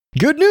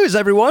Good news,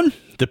 everyone!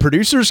 The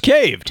producers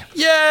caved.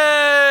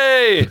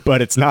 Yay!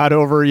 But it's not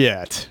over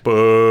yet.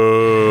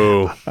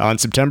 Boo! On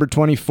September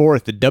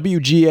 24th, the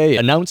WGA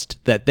announced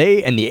that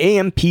they and the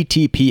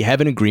AMPTP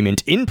have an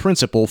agreement in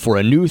principle for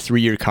a new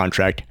 3-year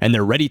contract, and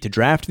they're ready to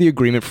draft the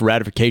agreement for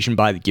ratification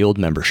by the guild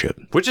membership.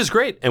 Which is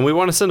great, and we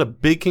want to send a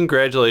big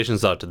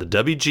congratulations out to the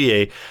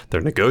WGA,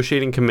 their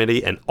negotiating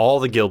committee, and all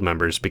the guild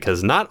members,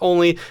 because not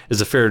only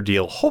is a fair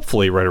deal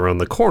hopefully right around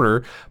the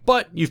corner,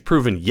 but you've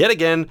proven yet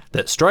again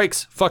that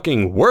strikes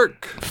fucking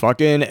work.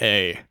 Fucking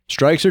A.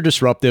 Strikes are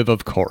disruptive,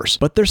 of course,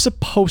 but they're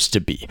supposed to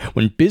be.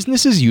 When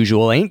business as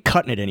usual ain't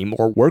cutting it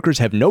anymore, workers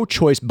have no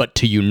choice but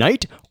to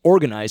unite,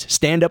 organize,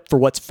 stand up for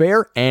what's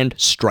fair, and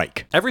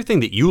strike. Everything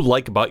that you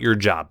like about your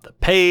job, the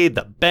pay,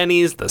 the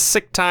bennies, the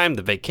sick time,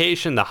 the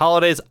vacation, the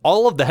holidays,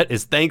 all of that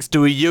is thanks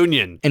to a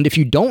union. And if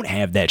you don't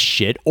have that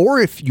shit,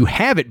 or if you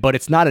have it but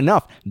it's not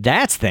enough,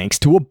 that's thanks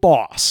to a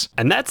boss.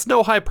 And that's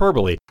no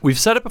hyperbole. We've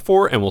said it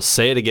before and we'll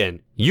say it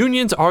again.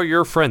 Unions are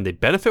your friend. They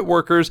benefit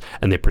workers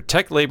and they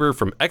protect labor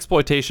from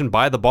exploitation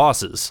by the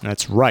bosses.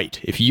 That's right.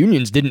 If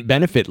unions didn't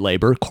benefit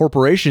labor,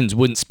 corporations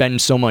wouldn't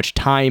spend so much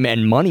time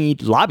and money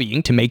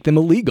lobbying to make them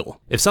illegal.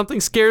 If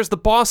something scares the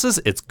bosses,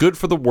 it's good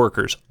for the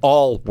workers.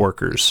 All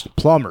workers.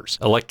 Plumbers,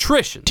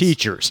 Electricians.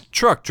 teachers,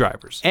 Truck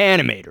drivers.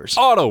 animators,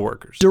 Auto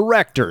workers.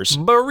 directors,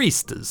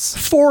 Baristas.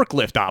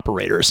 forklift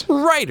operators,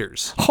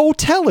 Writers.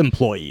 hotel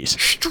employees.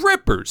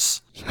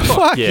 Strippers.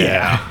 Fuck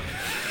yeah.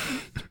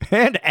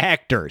 And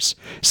actors.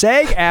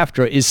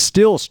 SAG-AFTRA is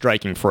still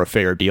striking for a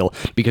fair deal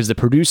because the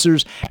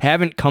producers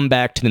haven't come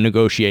back to the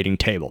negotiating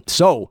table.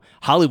 So,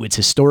 Hollywood's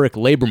historic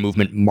labor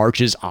movement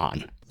marches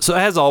on. So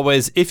as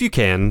always, if you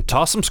can,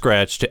 toss some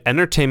scratch to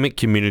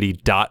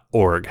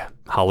entertainmentcommunity.org.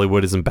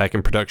 Hollywood isn't back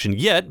in production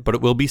yet, but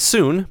it will be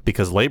soon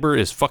because labor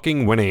is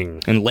fucking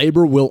winning. And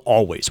labor will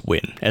always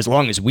win, as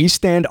long as we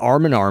stand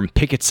arm in arm,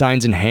 picket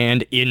signs in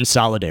hand, in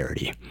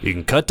solidarity. You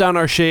can cut down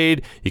our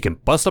shade, you can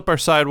bust up our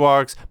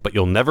sidewalks, but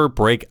you'll never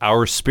break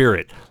our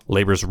spirit.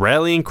 Labor's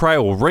rallying cry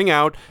will ring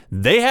out,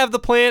 they have the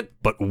plant,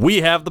 but we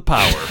have the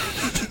power.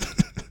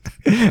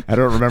 I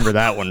don't remember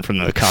that one from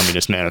the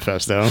Communist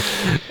Manifesto.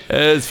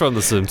 It's from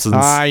The Simpsons.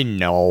 I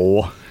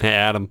know. Hey,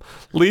 Adam,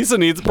 Lisa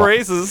needs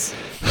braces.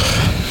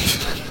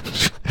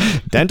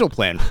 Dental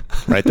plan,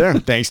 right there,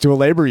 thanks to a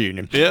labor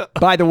union. Yeah.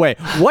 By the way,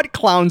 what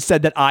clown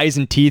said that eyes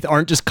and teeth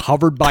aren't just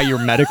covered by your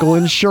medical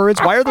insurance?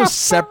 Why are those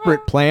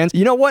separate plans?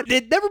 You know what?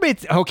 It never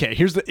made... Okay,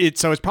 here's the...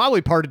 So it's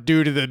probably part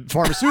due to the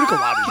pharmaceutical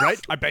lobbies, right?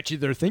 I bet you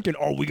they're thinking,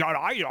 oh, we got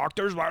eye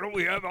doctors, why don't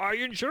we have eye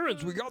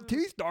insurance? We got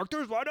teeth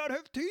doctors, why not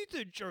have teeth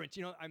insurance?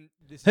 You know,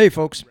 Hey,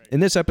 folks. In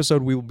this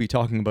episode, we will be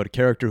talking about a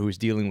character who is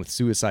dealing with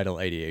suicidal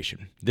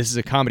ideation. This is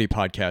a comedy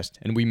podcast,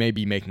 and we may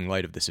be making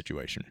light of the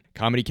situation.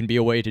 Comedy can be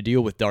a way to deal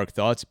with dark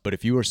thoughts, but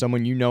if you or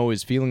someone you know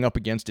is feeling up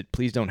against it,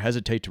 please don't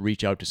hesitate to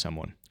reach out to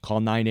someone.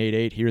 Call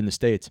 988 here in the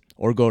States,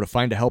 or go to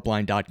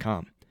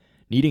findahelpline.com.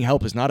 Needing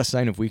help is not a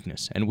sign of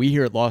weakness, and we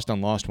here at Lost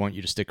on Lost want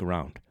you to stick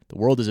around. The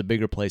world is a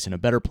bigger place and a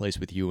better place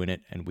with you in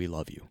it, and we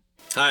love you.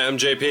 Hi, I'm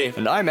JP.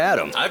 And I'm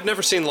Adam. I've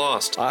never seen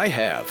Lost. I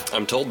have.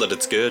 I'm told that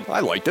it's good. I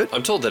liked it.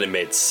 I'm told that it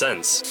made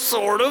sense.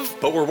 Sort of.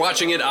 But we're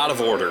watching it out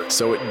of order.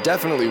 So it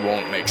definitely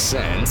won't make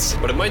sense.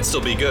 But it might still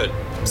be good.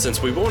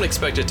 Since we won't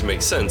expect it to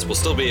make sense, we'll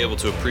still be able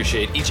to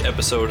appreciate each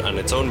episode on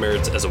its own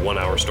merits as a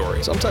 1-hour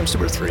story. Sometimes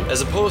 2 or 3.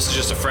 As opposed to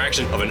just a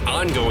fraction of an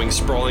ongoing,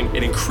 sprawling,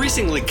 and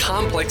increasingly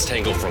complex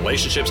tangle of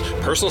relationships,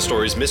 personal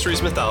stories,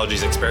 mysteries,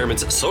 mythologies,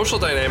 experiments, social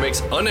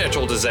dynamics,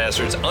 unnatural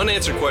disasters,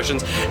 unanswered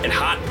questions, and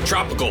hot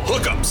tropical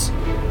hookups.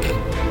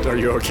 Are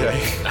you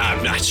okay?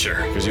 I'm not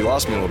sure. Because you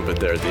lost me a little bit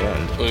there at the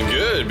end. Well,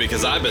 good,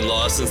 because I've been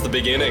lost since the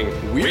beginning.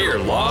 We're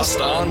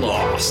Lost on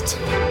Lost.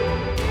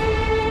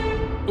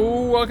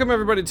 Ooh, welcome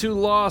everybody to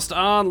Lost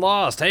on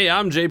Lost. Hey,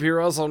 I'm JP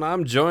Russell, and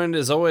I'm joined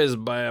as always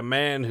by a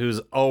man who's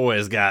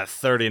always got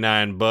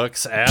 39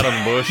 bucks,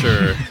 Adam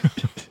Busher.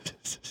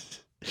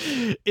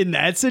 In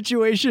that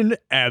situation,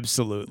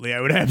 absolutely.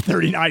 I would have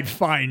 39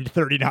 fined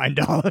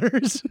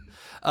 $39.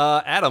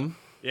 Adam.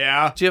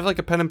 Yeah. Do you have like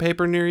a pen and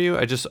paper near you?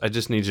 I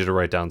just need you to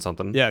write down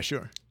something. Yeah,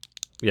 sure.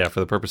 Yeah, for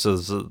the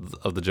purposes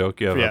of the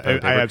joke, you have Yeah, a pen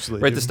and paper. I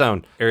absolutely Write do. this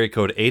down. Area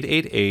code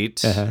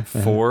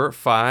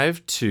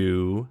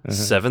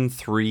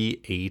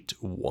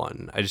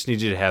 888-452-7381. I just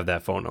need you to have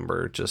that phone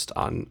number just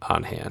on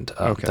hand.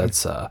 Okay.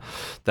 That's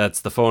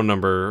the phone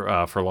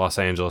number for Los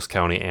Angeles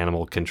County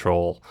Animal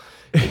Control,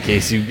 in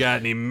case you've got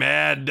any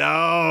mad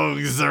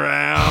dogs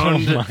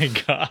around. Oh my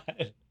God.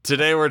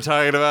 Today we're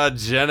talking about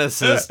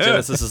Genesis.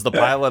 Genesis is the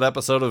pilot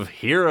episode of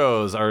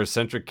Heroes. Our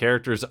eccentric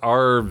characters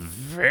are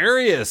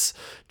various.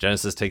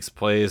 Genesis takes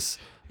place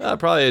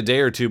probably a day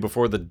or two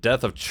before the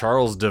death of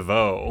Charles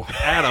DeVoe.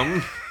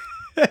 Adam.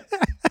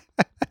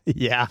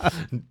 Yeah.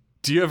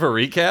 Do you have a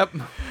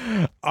recap?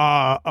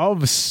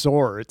 Of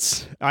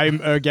sorts. I'm,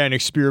 again,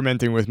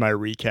 experimenting with my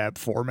recap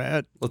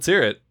format. Let's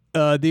hear it.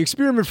 The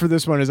experiment for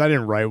this one is I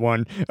didn't write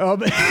one.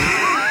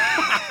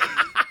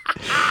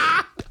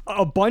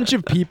 a bunch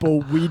of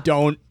people we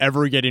don't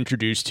ever get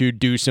introduced to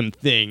do some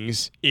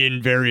things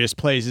in various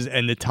places,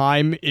 and the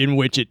time in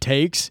which it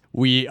takes,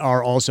 we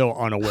are also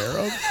unaware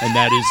of. And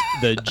that is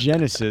the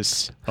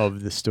genesis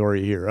of the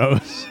story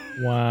Heroes.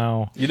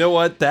 Wow. You know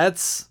what?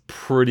 That's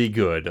pretty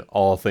good,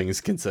 all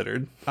things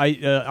considered.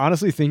 I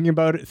honestly, thinking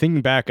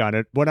back on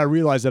it, when I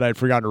realized that I'd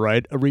forgotten to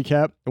write a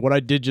recap, what I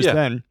did just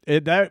then,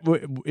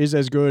 is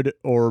as good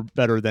or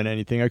better than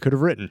anything I could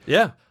have written.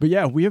 Yeah. But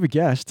yeah, we have a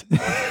guest.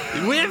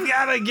 We've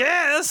got a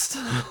guest.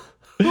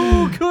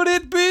 Who could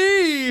it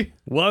be?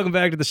 Welcome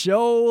back to the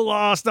show,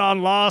 Lost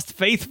on Lost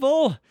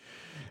faithful,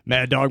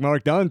 Mad Dawg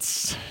Mark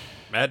Duntz.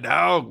 Mad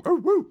Dawg. Woo,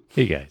 woo.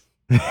 Hey, guys.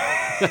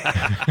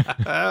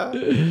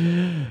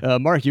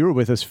 Mark, you were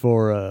with us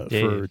for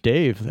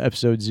Dave,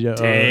 episode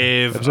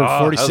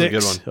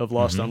 46 of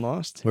Lost on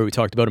Lost, where we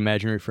talked about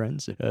imaginary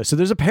friends. So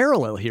there's a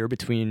parallel here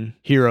between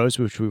Heroes,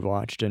 which we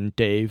watched, and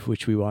Dave,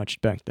 which we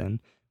watched back then.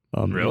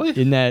 Really?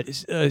 In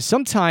that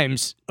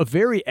sometimes a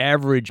very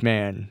average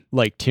man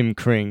like Tim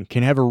Kring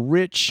can have a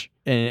rich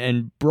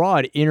and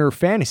broad inner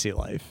fantasy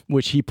life,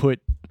 which he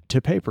put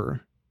to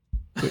paper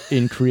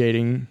in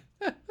creating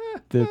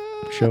the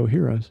show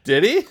Heroes.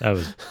 Did he? That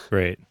was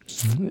great.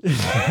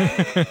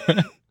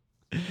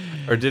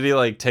 Or did he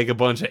like take a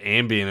bunch of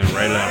Ambien and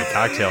write it on a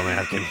cocktail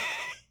napkin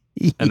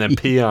and then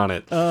pee on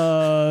it?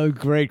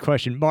 Great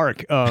question.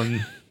 Mark,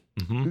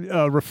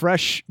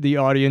 refresh the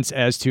audience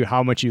as to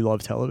how much you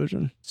love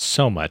television.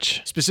 So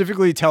much.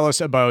 Specifically, tell us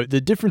about the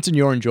difference in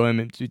your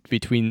enjoyment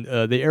between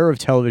the era of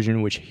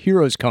television which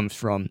Heroes comes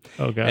from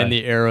and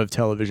the era of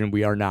television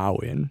we are now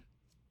in.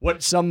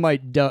 What some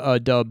might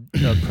dub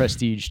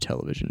prestige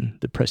television,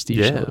 the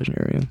prestige television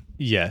area.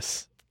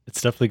 Yes,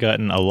 it's definitely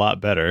gotten a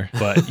lot better.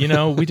 But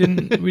we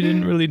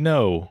didn't really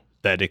know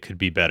that it could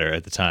be better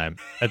at the time.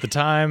 At the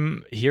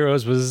time,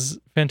 Heroes was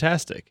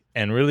fantastic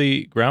and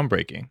really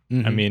groundbreaking.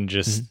 I mean,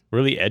 just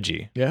really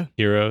edgy. Yeah,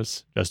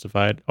 Heroes,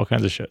 Justified, all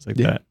kinds of shows like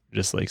that.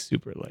 Just like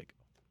super like.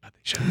 They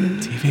showed it on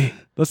TV.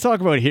 Let's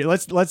talk about here.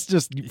 Let's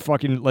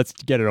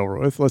get it over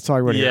with. Let's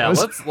talk about Heroes.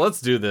 Yeah,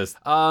 let's do this.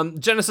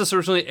 Genesis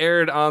originally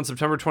aired on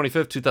September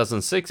 25th,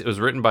 2006. It was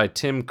written by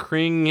Tim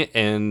Kring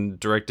and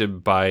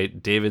directed by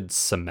David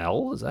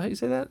Semel. Is that how you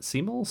say that?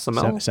 Semel?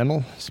 Semel?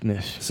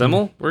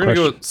 Semel? We're going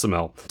to go with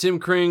Semel. Tim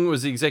Kring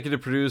was the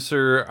executive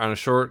producer on a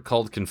short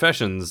called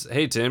Confessions.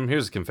 Hey, Tim,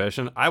 here's a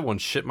confession. I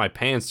once shit my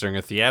pants during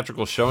a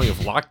theatrical showing of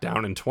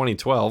Lockdown in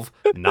 2012.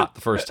 Not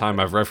the first time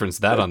I've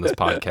referenced that on this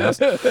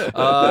podcast.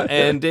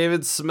 And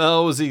David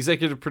Semel was the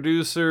executive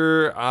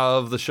producer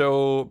of the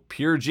show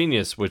Pure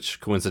Genius,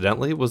 which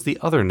coincidentally was the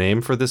other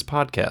name for this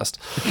podcast.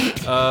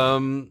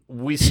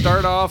 We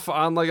start off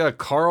on like a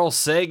Carl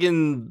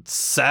Sagan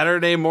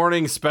Saturday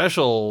morning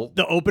special.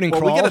 The opening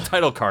crawl. We get a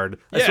title card.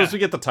 I suppose we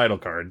get the title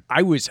card.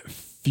 I was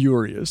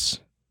furious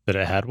that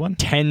I had one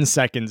 10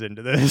 seconds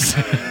into this.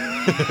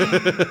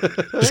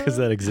 Just because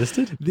that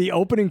existed? The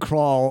opening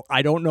crawl,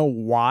 I don't know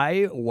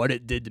what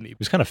it did to me. It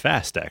was kind of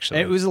fast, actually.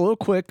 It was a little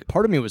quick.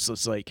 Part of me was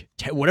just like,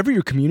 whatever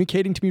you're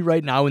communicating to me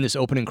right now in this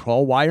opening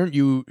crawl, why aren't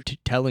you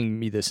telling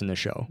me this in the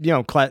show?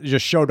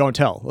 Just show, don't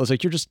tell. I was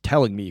like, you're just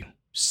telling me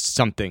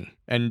something.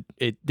 And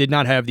it did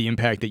not have the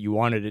impact that you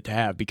wanted it to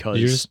have because...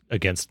 You're just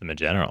against them in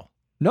general.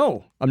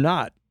 No, I'm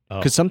not.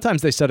 Because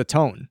sometimes they set a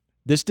tone.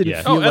 This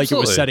didn't feel like it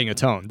was setting a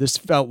tone. This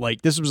felt like,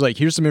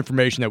 here's some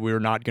information that we were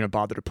not going to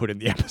bother to put in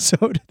the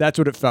episode. That's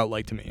what it felt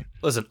like to me.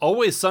 Listen,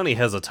 Always Sunny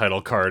has a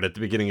title card at the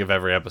beginning of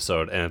every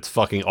episode, and it's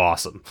fucking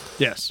awesome.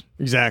 Yes,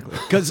 exactly.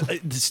 Because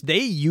they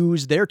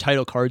use their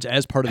title cards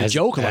as part of the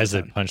joke. As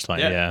a punchline,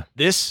 yeah.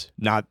 This,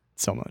 not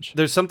so much.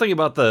 There's something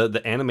about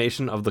the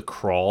animation of the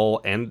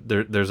crawl, and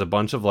there's a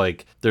bunch of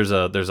like, there's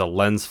a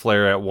lens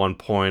flare at one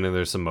point, and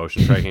there's some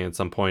motion tracking at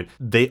some point.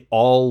 They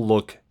all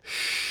look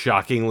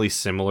shockingly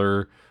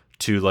similar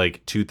to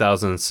like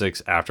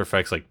 2006 After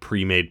Effects like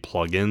pre-made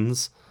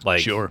plugins.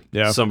 Like,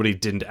 somebody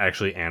didn't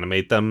actually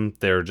animate them.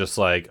 They're just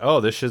like,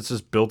 oh, this shit's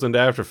just built into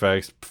After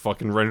Effects.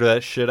 Fucking render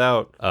that shit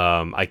out.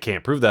 I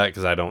can't prove that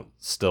because I don't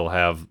still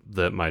have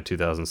my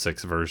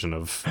 2006 version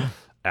of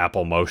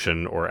Apple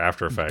Motion or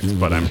After Effects,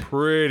 but I'm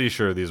pretty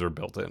sure these were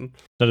built in.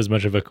 Not as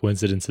much of a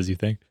coincidence as you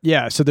think.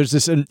 Yeah, so there's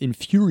this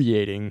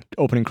infuriating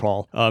opening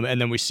crawl,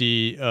 and then we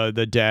see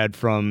the dad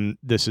from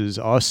This Is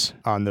Us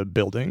on the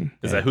building.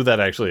 Is that who that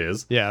actually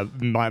is? Yeah,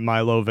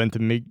 Milo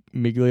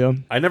Ventimiglia.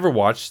 I never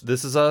watched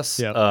This Is Us.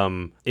 Yeah.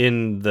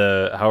 In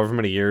the however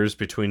many years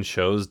between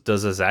shows,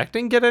 does his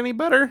acting get any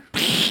better?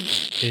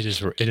 It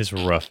is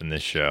rough in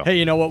this show. Hey,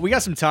 you know what? We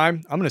got some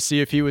time. I'm going to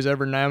see if he was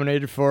ever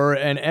nominated for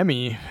an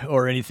Emmy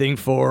or anything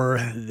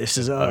for This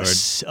Is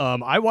Us.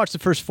 I watched the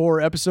first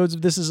 4 episodes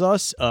of This Is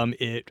Us.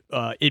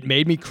 It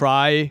made me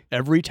cry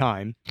every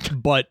time,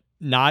 but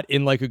not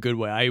in like a good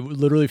way.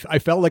 I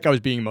felt like I was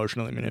being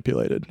emotionally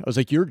manipulated. I was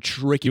like, you're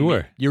tricking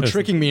me. You're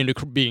tricking me into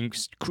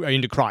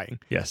into crying.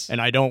 Yes.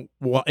 And I don't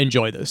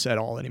enjoy this at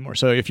all anymore.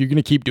 So if you're going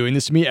to keep doing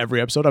this to me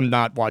every episode, I'm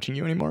not watching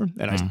you anymore.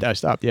 And I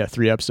stopped. Yeah,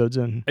 3 episodes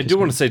in. I do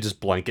want to say just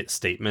blanket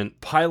statement.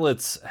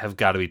 Pilots have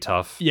got to be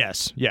tough.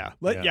 Yes. Yeah.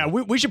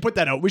 We should put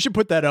that out. We should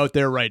put that out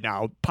there right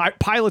now.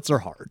 Pilots are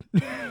hard.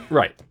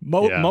 Right.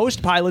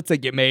 Most pilots that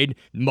get made,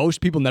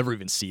 most people never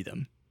even see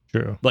them.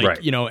 True. Like,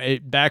 right. you know,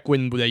 back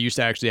when they used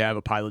to actually have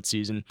a pilot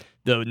season,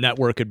 the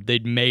network,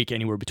 they'd make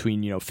anywhere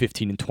between,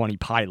 15 and 20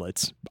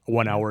 pilots,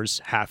 1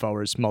 hours, half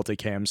hours,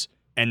 multicams,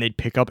 and they'd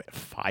pick up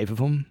 5 of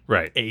them,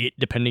 right? 8,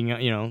 depending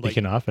on, they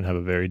can often have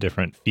a very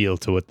different feel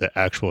to what the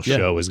actual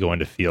show is going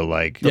to feel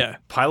like. The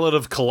pilot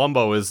of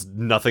Columbo is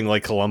nothing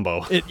like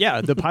Columbo.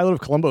 The pilot of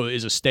Columbo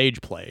is a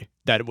stage play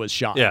that was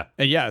shot. Yeah.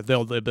 And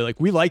they'll be like,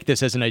 we like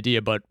this as an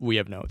idea, but we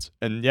have notes.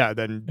 And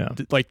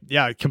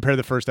compare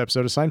the first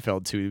episode of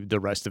Seinfeld to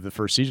the rest of the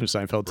first season of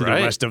Seinfeld to the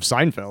rest of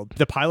Seinfeld.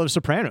 The pilot of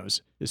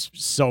Sopranos is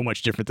so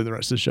much different than the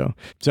rest of the show.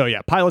 So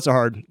yeah, pilots are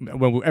hard,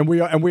 and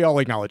we all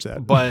acknowledge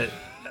that. But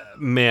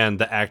man,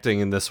 the acting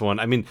in this one,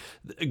 I mean,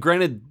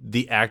 granted,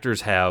 the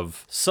actors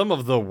have some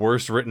of the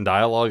worst written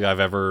dialogue I've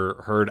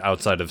ever heard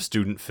outside of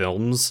student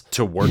films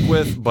to work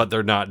with, but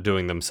they're not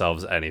doing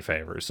themselves any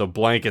favors. So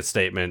blanket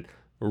statement,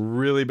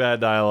 really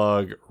bad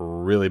dialogue,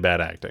 really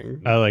bad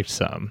acting. I liked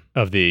some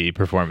of the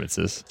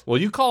performances. Well,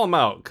 you call them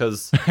out,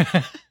 because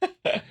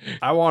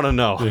I want to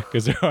know.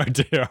 Because they're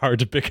hard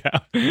to pick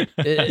out.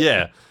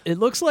 It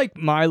looks like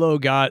Milo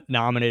got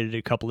nominated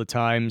a couple of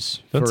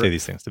times. Don't say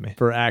these things to me.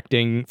 For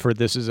acting for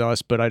This Is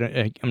Us, but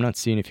I'm not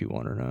seeing if he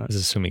won or not. Let's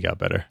assume he got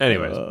better.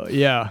 Anyways.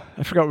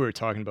 I forgot what we were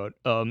talking about.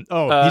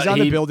 He's on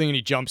the building and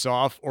he jumps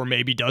off, or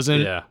maybe doesn't.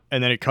 Yeah.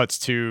 And then it cuts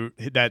to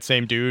that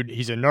same dude.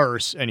 He's a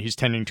nurse, and he's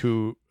tending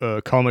to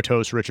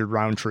comatose Richard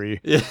Roundtree.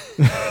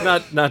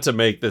 Not to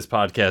make this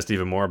podcast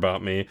even more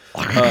about me.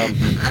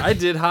 I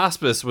did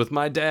hospice with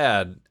my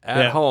dad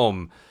at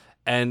home,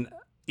 and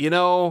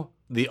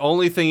the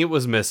only thing it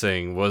was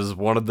missing was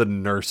one of the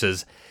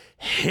nurses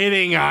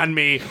hitting on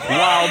me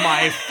while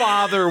my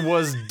father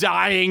was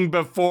dying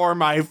before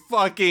my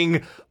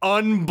fucking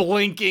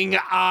unblinking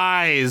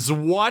eyes.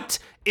 What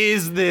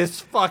is this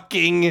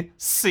fucking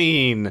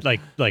scene?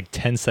 Like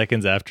 10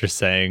 seconds after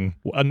saying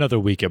another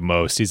week at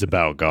most, he's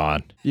about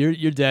gone. Your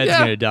dad's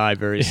gonna die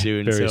very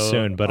soon. Very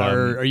soon. But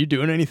are you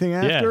doing anything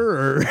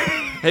after? Or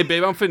hey,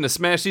 babe, I'm finna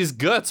smash these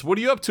guts. What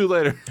are you up to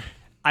later?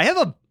 I have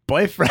a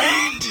boyfriend.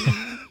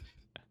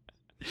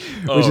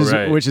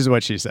 Which is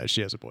what she says.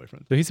 She has a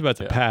boyfriend. So he's about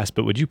to pass,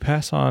 but would you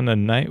pass on a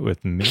night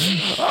with me?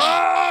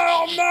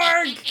 Oh,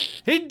 Mark!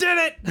 He did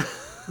it!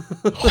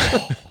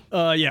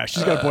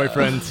 She's got a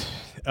boyfriend.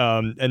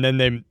 And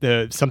then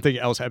something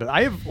else happened.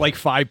 I have like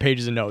 5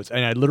 pages of notes,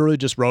 and I literally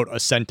just wrote a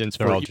sentence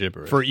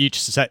for each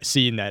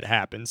scene that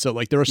happened. So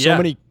like there are so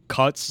many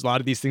cuts. A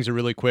lot of these things are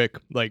really quick.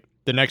 Like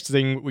the next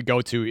thing we go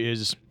to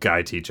is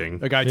guy teaching.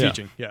 A guy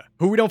teaching,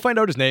 who we don't find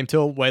out his name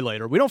till way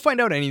later. We don't find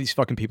out any of these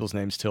fucking people's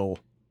names till.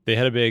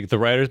 The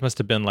writers must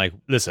have been like,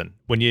 listen,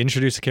 when you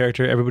introduce a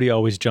character, everybody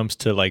always jumps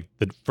to like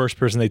the first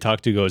person they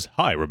talk to goes,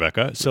 hi,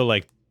 Rebecca. So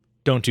like,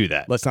 don't do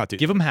that. Let's not do that.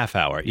 Give them half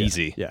hour,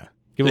 easy. Yeah.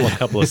 Give them a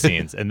couple of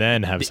scenes and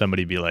then have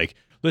somebody be like,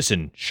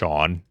 listen,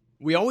 Sean.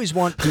 We always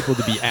want people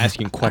to be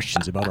asking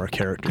questions about our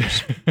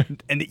characters.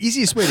 And the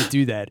easiest way to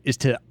do that is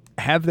to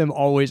have them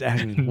always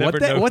asking, what's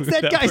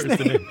that guy's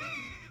name?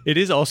 It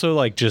is also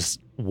like just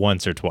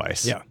once or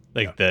twice. Yeah.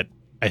 That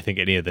I think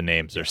any of the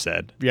names are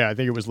said. Yeah, I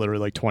think it was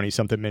literally like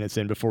 20-something minutes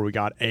in before we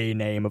got a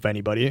name of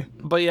anybody.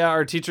 But yeah,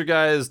 our teacher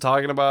guy is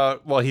talking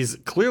about, well, he's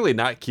clearly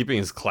not keeping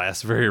his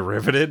class very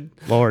riveted.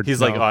 Lord,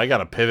 he's like, I got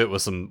to pivot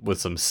with some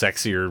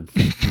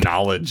sexier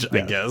knowledge,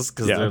 I guess,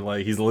 because they're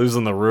like, he's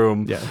losing the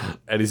room. Yeah.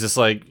 And he's just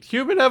like,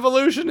 human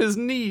evolution is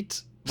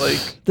neat. Like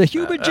the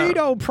Human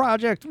Genome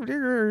Project.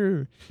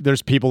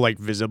 There's people like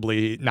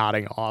visibly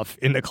nodding off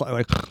in the class.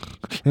 Like,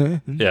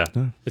 yeah.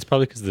 It's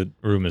probably because the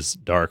room is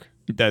dark.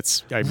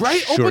 I'm right.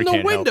 Sure open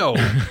the window.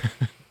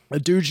 A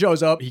dude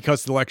shows up. He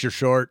cuts the lecture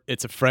short.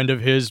 It's a friend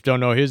of his.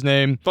 Don't know his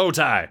name.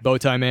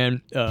 Bowtie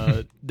man.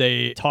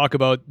 They talk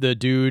about the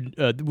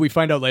dude. We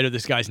find out later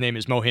this guy's name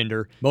is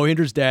Mohinder.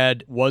 Mohinder's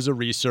dad was a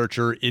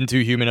researcher into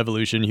human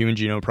evolution, human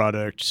genome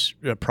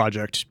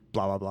project,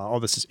 blah, blah, blah. All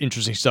this is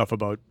interesting stuff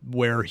about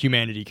where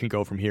humanity can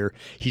go from here.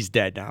 He's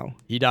dead now.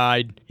 He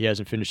died. He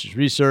hasn't finished his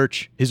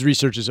research. His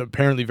research is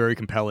apparently very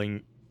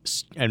compelling.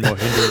 And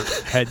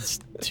Mohinder heads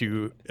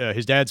to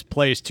his dad's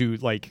place to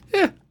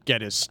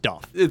get his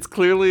stuff. It's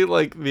clearly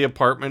like the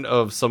apartment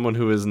of someone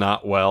who is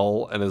not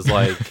well and is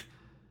like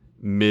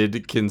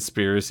mid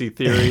conspiracy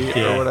theory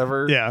or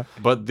whatever. Yeah.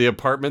 But the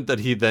apartment that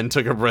he then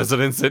took up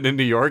residence in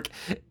New York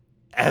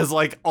has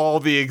like all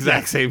the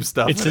exact same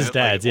stuff. It's his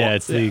dad's.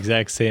 It's the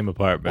exact same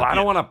apartment. Well, I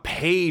don't want to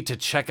pay to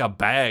check a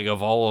bag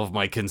of all of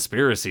my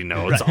conspiracy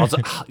notes.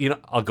 Right.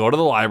 I'll go to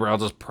the library. I'll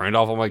just print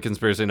off all my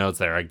conspiracy notes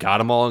there. I got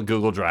them all on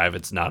Google Drive.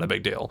 It's not a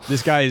big deal.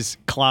 This guy's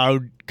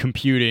cloud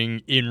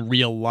computing in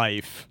real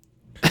life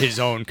his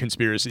own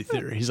conspiracy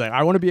theory. He's like,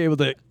 I want to be able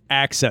to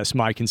access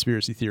my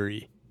conspiracy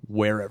theory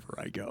wherever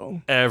I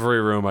go.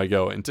 Every room I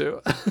go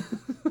into.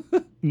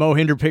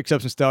 Mohinder picks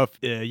up some stuff.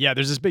 Yeah,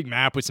 there's this big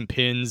map with some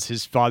pins.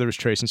 His father was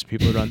tracing some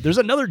people around. There's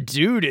another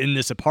dude in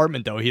this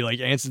apartment, though. He, like,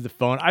 answers the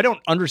phone. I don't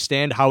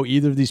understand how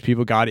either of these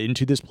people got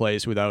into this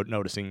place without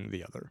noticing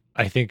the other.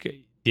 I think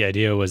the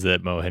idea was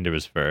that Mohinder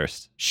was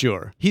first.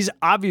 Sure. He's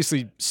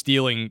obviously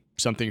stealing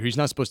something. He's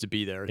not supposed to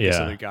be there, this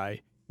Yeah. other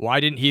guy. Why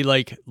didn't he,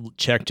 like,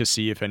 check to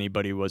see if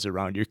anybody was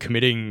around? You're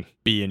committing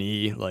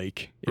B&E.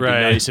 Like, it'd Right,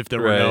 be nice if there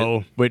were right.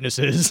 no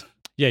witnesses.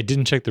 Yeah, I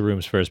didn't check the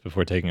rooms first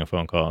before taking a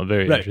phone call.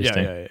 Very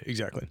interesting. Yeah,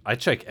 exactly. I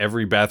check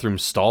every bathroom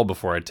stall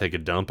before I take a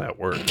dump at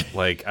work.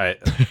 Like, I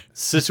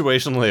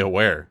situationally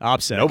aware.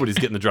 OPSEC. Nobody's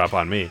getting the drop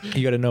on me.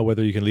 You got to know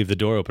whether you can leave the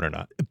door open or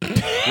not.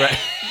 Right.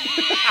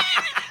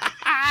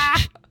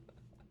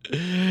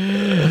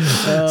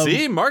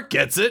 See, Mark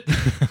gets it.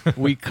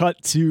 We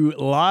cut to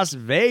Las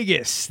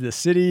Vegas, the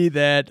city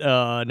that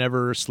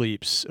never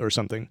sleeps or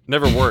something.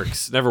 Never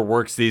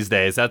works these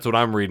days. That's what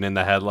I'm reading in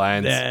the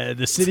headlines.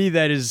 The city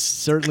that is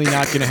certainly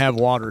not going to have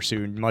water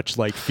soon, much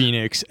like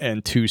Phoenix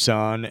and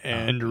Tucson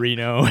and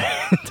Reno.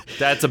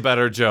 That's a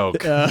better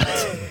joke.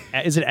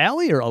 Is it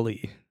Allie or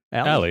Ali?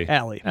 Allie.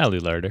 Allie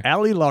Larder.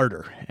 Allie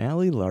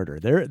Larder.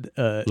 They're,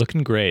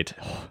 Looking great.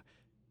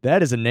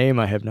 that is a name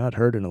I have not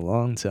heard in a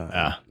long time.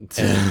 Ah.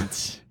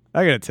 And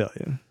I got to tell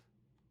you,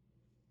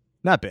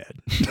 not bad.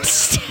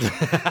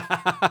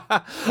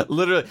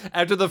 Literally,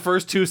 after the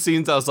first two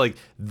scenes, I was like,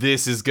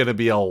 this is going to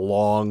be a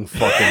long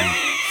fucking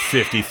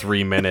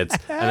 53 minutes.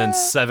 And then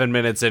 7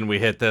 minutes in, we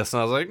hit this,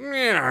 and I was like,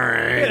 yeah, all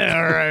right.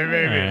 All right,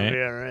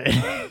 maybe. All right.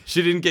 All right.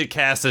 She didn't get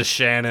cast as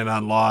Shannon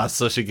on Lost,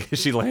 so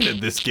she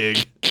landed this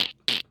gig.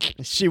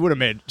 She would have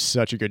made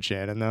such a good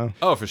Shannon, though.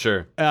 Oh, for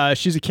sure.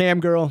 She's a cam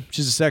girl.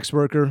 She's a sex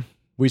worker.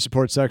 We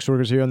support sex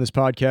workers here on this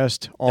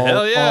podcast.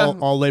 Hell yeah.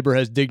 All labor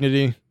has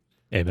dignity.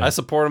 Amen. I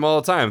support them all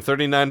the time.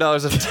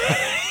 $39 a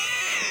time.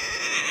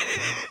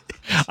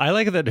 I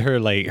like that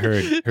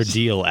her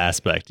deal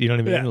aspect. You know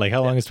what I mean? Yeah, Like,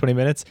 how long is 20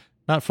 minutes?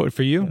 Not for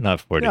you?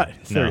 Not 40. Yeah,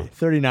 No.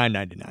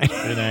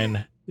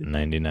 $39.99.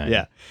 $39.99.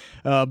 Yeah.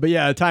 But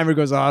yeah, the timer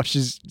goes off.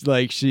 She's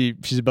like,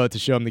 she's about to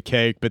show him the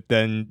cake, but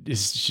then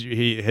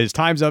his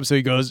time's up. So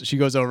she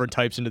goes over and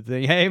types into the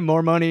thing, hey,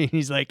 more money.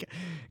 He's like,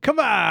 come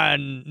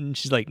on. And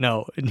she's like,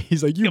 no. And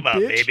he's like, you Come on,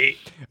 bitch. baby.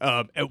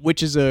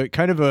 Which is a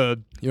kind of a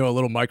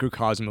little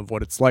microcosm of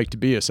what it's like to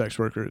be a sex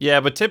worker. Yeah,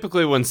 but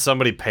typically when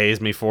somebody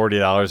pays me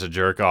 $40 to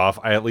jerk off,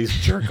 I at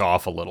least jerk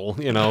off a little,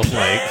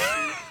 like...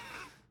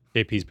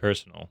 JP's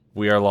personal.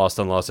 We are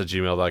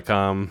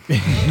lostandlost@gmail.com.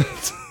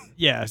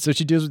 Yeah, so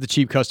she deals with the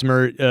cheap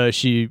customer.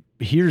 She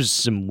hears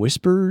some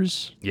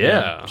whispers.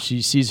 Yeah.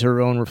 She sees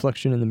her own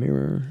reflection in the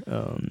mirror.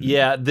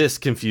 Yeah, this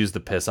confused the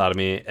piss out of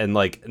me. And,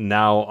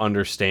 now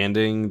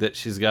understanding that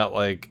she's got,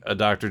 a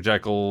Dr.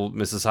 Jekyll,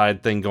 Mrs.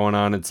 Hyde thing going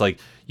on, it's like,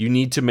 you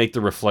need to make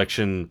the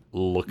reflection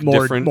look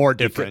different. More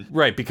different.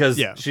 Right,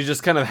 because she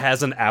just kind of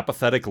has an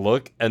apathetic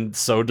look, and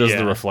so does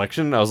the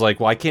reflection. I was like,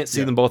 well, I can't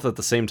see them both at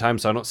the same time,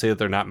 so I don't see that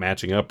they're not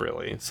matching up,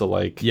 really. So,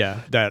 Yeah,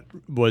 that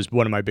was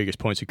one of my biggest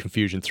points of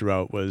confusion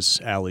throughout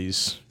was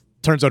Allie's...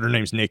 Turns out her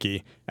name's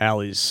Nikki.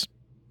 Allie's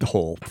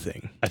whole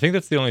thing. I think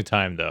that's the only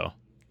time, though.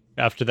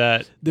 After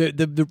that,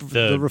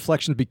 the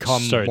reflections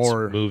become starts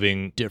more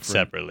moving different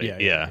separately.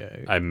 Yeah.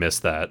 I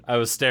missed that. I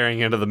was staring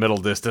into the middle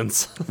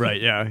distance. Right,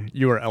 yeah.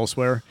 You were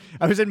elsewhere.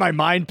 I was in my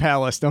mind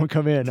palace. Don't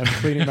come in. I'm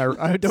cleaning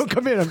my... don't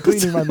come in. I'm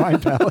cleaning my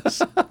mind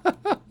palace.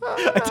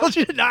 I told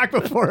you to knock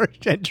before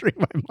entering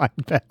my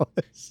mind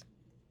palace.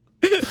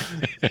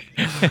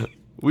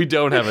 We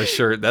don't have a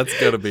shirt. That's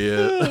going to be it.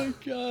 Oh,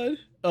 God.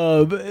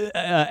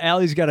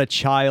 Allie's got a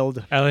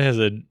child. Allie has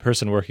a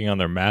person working on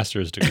their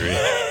master's degree.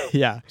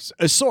 Yeah,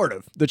 sort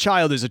of. The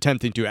child is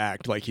attempting to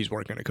act like he's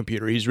working on a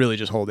computer. He's really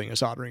just holding a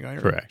soldering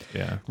iron. Correct.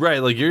 Yeah.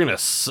 Right,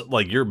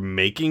 you're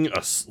making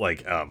a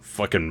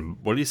fucking,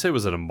 what do you say?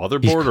 Was it a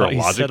motherboard or a He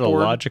logic said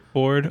board? a logic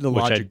board, The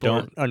which logic I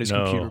don't board on his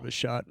know computer was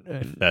shot.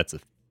 if that's a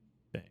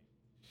thing.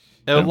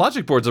 And a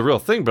logic board's a real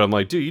thing, but I'm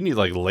like, dude, you need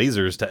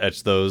lasers to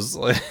etch those.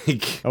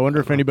 I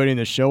wonder if anybody in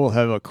the show will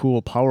have a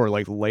cool power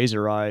like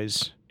laser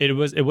eyes. It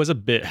was a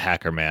bit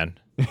hacker man.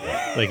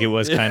 It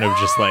was kind of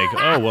just like,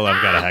 oh well,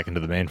 I've got to hack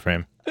into the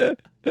mainframe,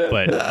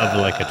 but of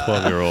a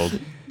 12-year-old.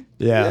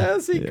 Yeah.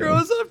 Yes, he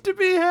grows up to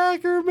be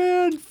hacker,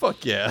 man.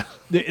 Fuck yeah.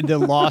 The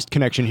lost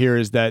connection here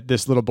is that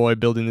this little boy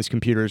building this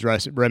computer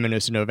is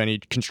reminiscent of any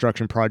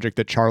construction project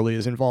that Charlie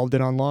is involved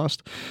in on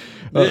Lost.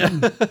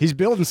 He's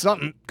building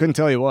something. Couldn't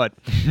tell you what.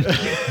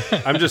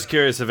 I'm just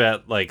curious if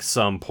at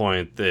some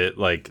point that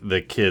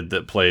the kid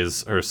that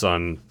plays her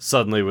son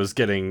suddenly was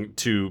getting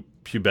too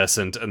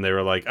pubescent and they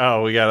were like,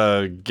 oh, we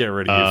gotta get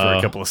rid of you for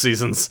a couple of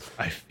seasons.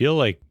 I feel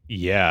like,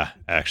 yeah,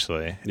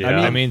 actually.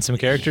 Yeah. I mean, some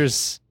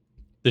characters.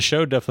 The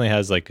show definitely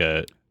has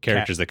a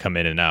characters that come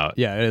in and out.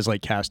 Yeah, it is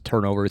like cast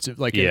turnover. It's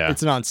like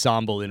it's an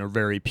ensemble in a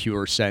very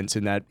pure sense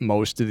in that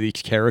most of the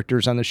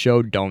characters on the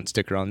show don't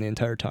stick around the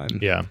entire time.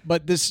 Yeah.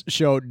 But this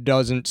show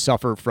doesn't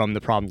suffer from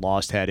the problem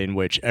Lost had, in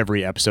which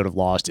every episode of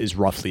Lost is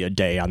roughly a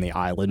day on the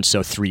island.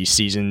 So 3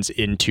 seasons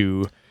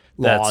into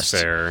Lost,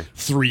 That's fair.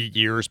 3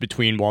 years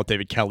between Walt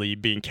David Kelly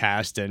being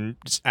cast and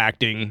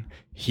acting.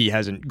 He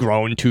hasn't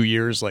grown 2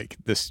 years like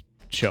this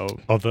show.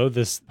 Although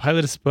this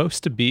pilot is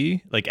supposed to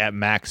be like at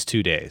max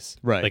 2 days.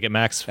 Right. Like at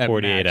max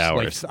 48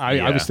 hours.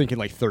 Like, I was thinking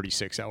like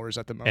 36 hours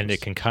at the most. And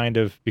it can kind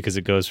of, because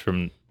it goes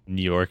from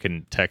New York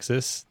and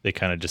Texas, they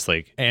kind of just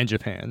like... And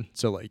Japan.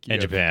 So like...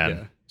 Japan.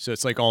 Yeah. So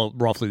it's like all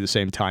roughly the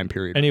same time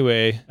period.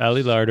 Anyway,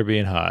 Ali Larder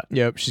being hot.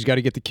 Yep, she's got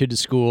to get the kid to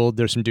school.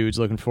 There's some dudes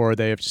looking for her.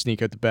 They have to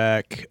sneak out the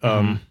back.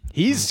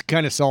 He's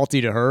kind of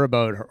salty to her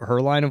about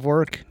her line of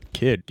work.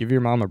 Kid, give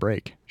your mom a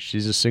break.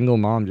 She's a single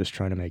mom just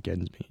trying to make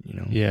ends meet, you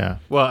know? Yeah.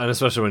 Well, and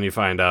especially when you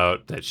find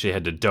out that she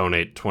had to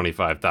donate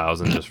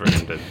 $25,000 just for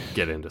him to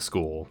get into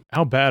school.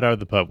 How bad are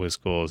the public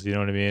schools? You know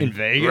what I mean? In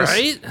Vegas?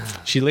 Right?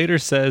 She later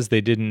says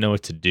they didn't know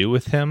what to do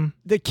with him.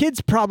 The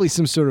kid's probably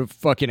some sort of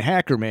fucking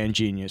hacker man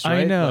genius, right?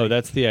 I know, Like,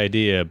 that's the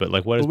idea, but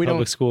like, what is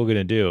public school going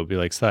to do? Be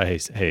like, hey,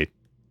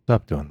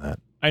 stop doing that.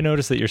 I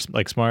noticed that you're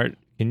like smart.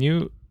 Can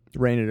you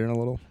rein it in a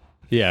little.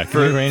 Yeah,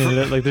 can you rein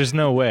it? Like, there's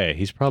no way.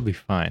 He's probably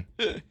fine.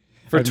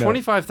 For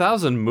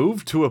 $25,000,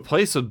 move to a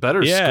place with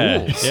better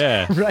schools.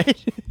 Yeah, Right?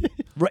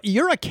 Right.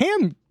 You're a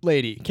cam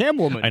lady, cam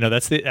woman. I know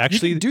that's the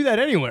actually you can do that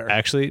anywhere.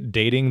 Actually,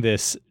 dating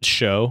this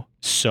show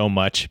so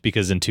much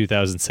because in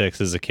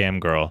 2006 as a cam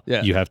girl,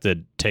 you have to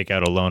take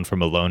out a loan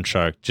from a loan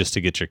shark just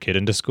to get your kid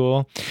into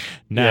school.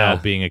 Now,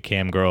 being a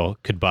cam girl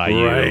could buy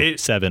you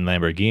 7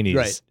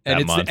 Lamborghinis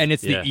that month. And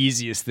it's the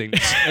easiest thing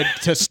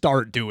to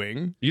start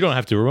doing. You don't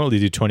have to remotely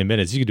do 20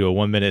 minutes. You can do a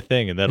 1-minute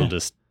thing, and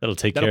that'll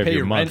take care of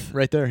your month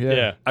right there.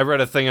 Yeah. I read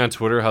a thing on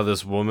Twitter how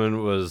this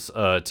woman was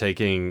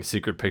taking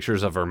secret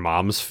pictures of her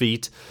mom's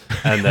feet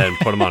and then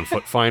put them on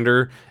Foot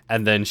Finder,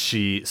 and then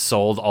she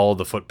sold all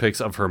the foot pics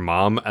of her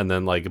mom and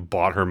then like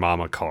bought her mom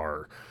a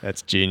car.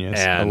 That's genius.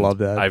 And I love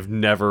that. I've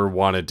never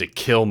wanted to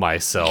kill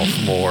myself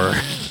more.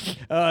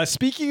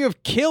 Speaking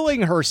of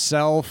killing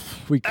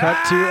herself, we cut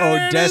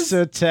to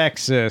Odessa,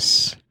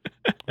 Texas.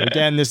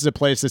 Again, this is a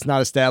place that's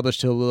not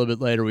established till a little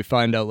bit later. We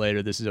find out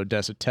later this is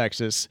Odessa,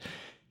 Texas.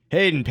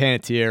 Hayden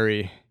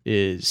Panettiere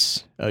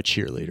is a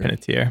cheerleader.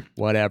 Panettiere.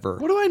 Whatever.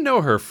 What do I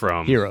know her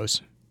from?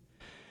 Heroes.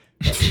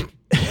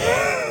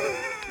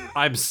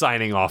 I'm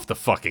signing off the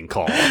fucking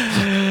call.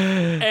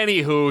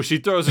 Anywho, she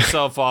throws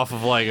herself off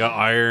of like an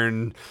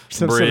iron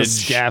Some bridge, sort of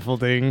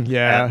scaffolding,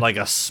 yeah. at like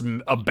a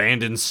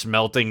abandoned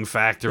smelting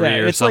factory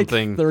or it's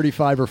something. Like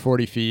 35 or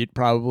 40 feet,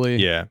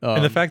 probably. Yeah,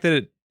 and the fact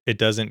that it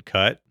doesn't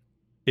cut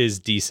is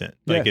decent.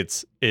 Like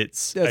it's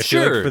I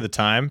feel like for the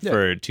time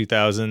for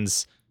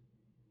 2000s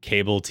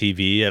cable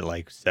TV at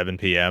like 7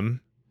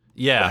 p.m.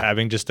 Yeah,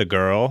 having just a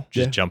girl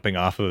just jumping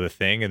off of a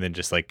thing and then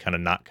just like kind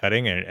of not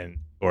cutting and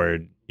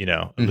or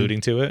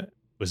alluding to it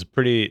was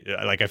pretty,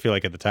 like, I feel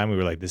like at the time we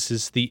were like, this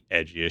is the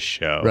edgiest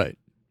show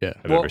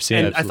I've ever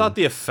seen. And I thought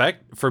the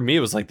effect for me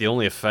was like the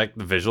only effect,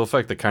 the visual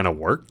effect that kind of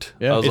worked.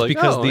 Yeah, I was it's like,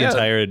 because the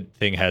entire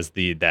thing has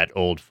that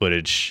old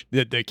footage,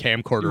 the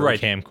camcorder,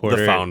 camcorder,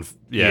 the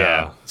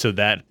found, So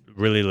that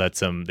really lets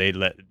them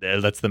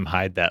lets them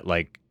hide that,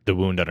 like the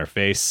wound on her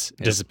face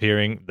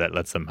disappearing. That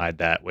lets them hide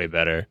that way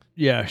better.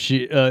 Yeah,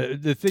 she.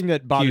 The thing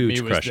that bothered me was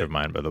huge crush of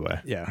mine, by the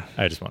way. Yeah,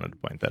 I just wanted to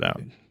point that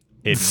out.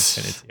 Hayden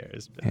Panettiere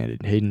has been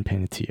Hayden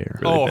Panettiere.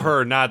 really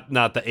her, not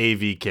the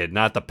AV kid,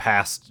 not the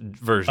past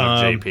version of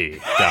JP.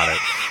 Got it.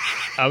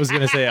 I was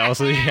gonna say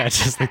also,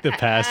 just like the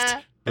past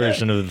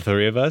version of the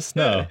three of us.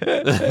 No,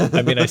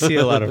 I mean I see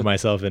a lot of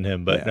myself in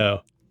him, but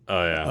no.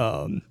 Oh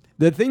yeah.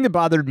 The thing that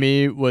bothered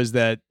me was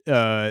that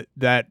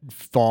that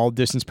fall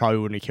distance probably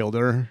wouldn't have killed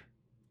her.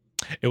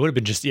 It would have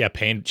been just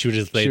pain. She would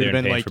just lay there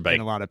in pain for in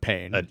a lot of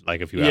pain.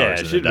 Like a few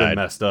hours. Yeah, she'd been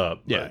messed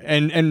up. Yeah,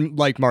 and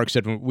like Mark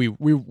said,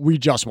 we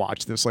just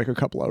watched this like a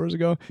couple hours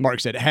ago.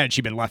 Mark said, had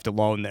she been left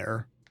alone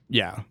there,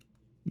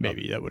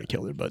 maybe that would have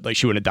killed her, but like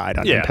she wouldn't have died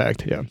on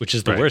impact. Yeah, which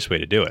is the worst way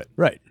to do it.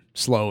 Right,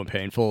 slow and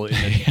painful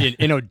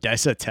in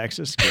Odessa,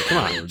 Texas. Come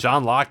on,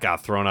 John Locke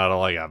got thrown out of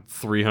like a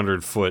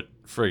 300-foot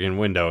friggin'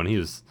 window, and he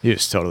was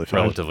totally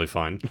fine. Relatively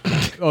fine.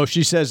 Oh,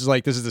 she says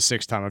like this is the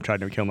 6th time I've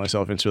tried to kill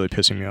myself. And it's really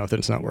pissing me off that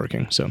it's not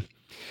working. So,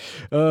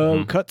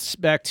 cuts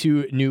back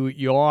to New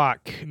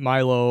York.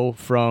 Milo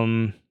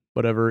from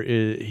whatever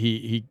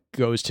he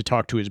goes to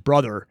talk to his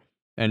brother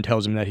and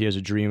tells him that he has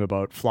a dream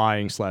about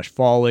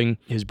flying/falling.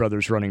 His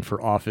brother's running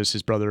for office.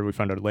 His brother, we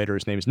find out later,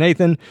 his name is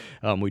Nathan.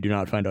 We do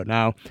not find out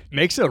now.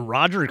 Makes a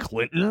Roger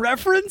Clinton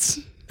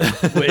reference,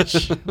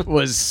 which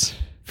was.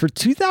 For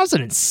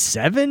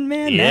 2007,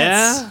 man?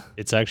 Yeah.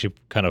 It's actually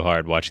kind of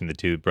hard watching the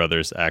two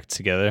brothers act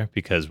together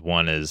because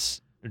one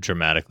is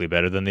dramatically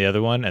better than the other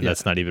one. And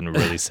that's not even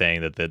really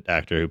saying that the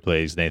actor who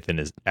plays Nathan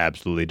is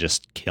absolutely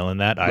just killing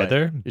that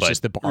either. It's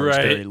just the bar is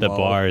very low. The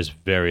bar is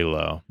very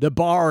low. The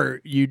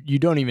bar, you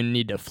don't even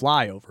need to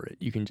fly over it.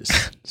 You can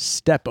just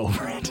step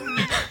over it.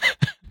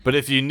 But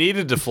if you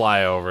needed to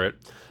fly over it,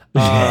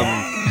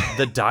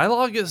 The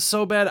dialogue is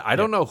so bad. I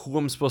don't know who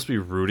I'm supposed to be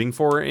rooting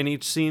for in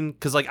each scene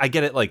because, like, I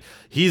get it. Like,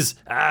 he's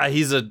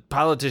a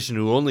politician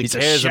who only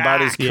cares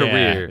about his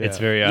career. It's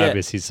very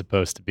obvious he's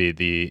supposed to be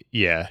the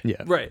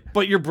Right.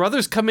 But your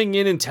brother's coming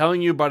in and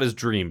telling you about his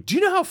dream. Do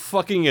you know how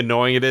fucking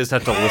annoying it is to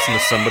have to listen to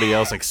somebody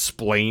else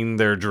explain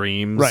their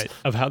dreams? Right.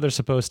 of how they're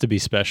supposed to be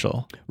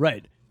special.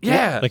 Right.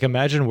 Yeah. Like,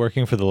 imagine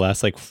working for the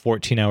last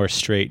 14 hours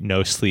straight,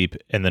 no sleep,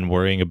 and then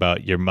worrying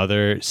about your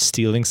mother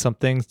stealing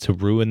something to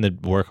ruin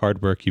the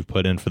hard work you've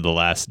put in for the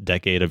last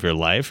decade of your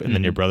life, and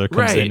then your brother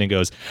comes in and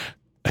goes,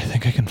 "I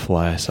think I can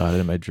fly. I saw it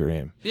in my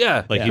dream."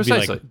 Yeah. Like, you'd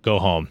be like, "Go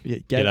home.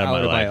 Get out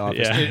of my life."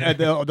 office.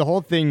 The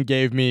whole thing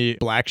gave me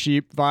Black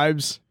Sheep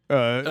vibes.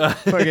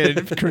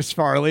 Fucking Chris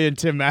Farley and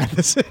Tim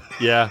Matheson.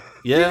 Yeah.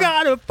 Yeah. You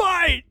gotta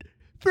fight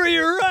for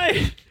your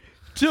right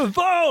to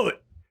vote.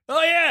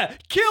 Oh yeah,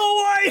 kill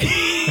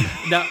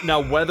Whitey. Now,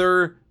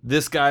 whether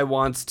this guy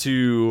wants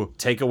to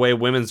take away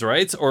women's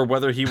rights or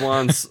whether he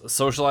wants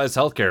socialized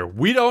healthcare,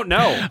 we don't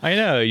know. I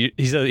know.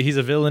 He's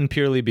a villain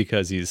purely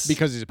because he's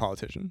Because he's a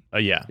politician.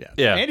 Yeah.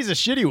 And he's a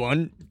shitty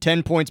one.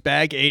 10 points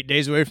back, 8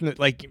 days away from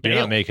the You're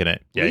not making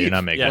it. Yeah, you're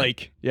not making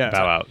it.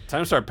 Bow out.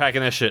 Time to start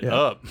packing that shit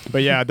up.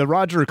 But yeah, the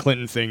Roger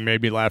Clinton thing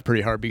made me laugh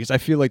pretty hard because I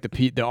feel like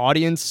the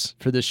audience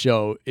for this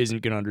show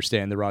isn't going to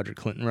understand the Roger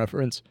Clinton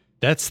reference.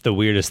 That's the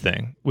weirdest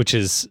thing, which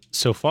is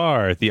so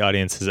far the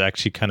audience has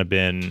actually kind of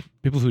been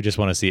people who just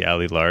want to see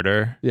Ali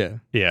Larder. Yeah.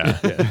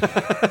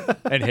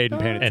 And Hayden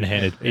Panettiere. And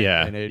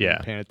Hayden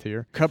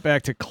Panettiere. Cut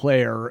back to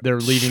Claire.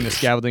 They're leaving the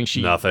scaffolding.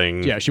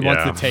 Nothing. Yeah, she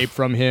wants the tape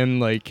from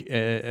him.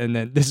 And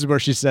then this is where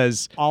she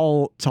says,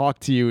 "I'll talk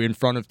to you in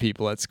front of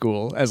people at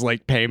school as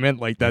payment."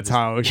 Like that's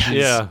how she's.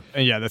 Yeah.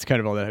 And that's kind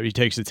of all that. He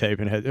takes the tape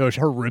and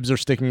her ribs are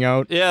sticking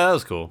out. Yeah, that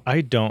was cool.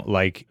 I don't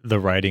like the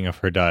writing of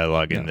her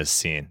dialogue in this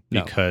scene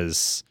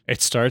because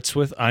it starts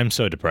with "I'm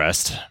so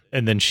depressed,"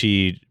 and then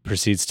she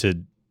proceeds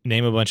to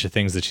name a bunch of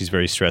things that she's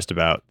very stressed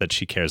about that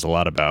she cares a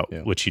lot about,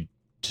 which you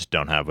just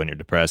don't have when you're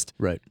depressed.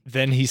 Right.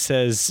 Then he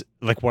says,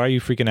 "Why are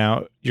you freaking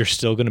out? You're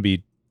still going to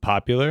be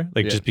popular.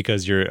 Just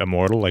because you're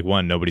immortal.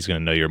 One, nobody's going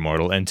to know you're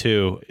immortal, and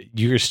two,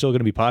 you're still going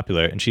to be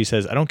popular." And she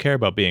says, "I don't care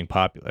about being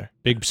popular.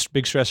 Big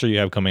stressor you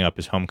have coming up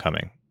is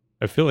homecoming.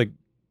 I feel like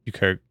you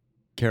care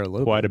a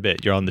little quite a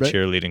bit. You're on the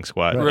cheerleading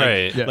squad."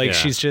 Right.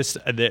 She's just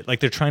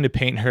they're trying to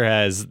paint her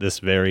as this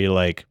very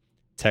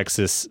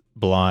Texas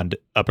blonde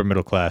upper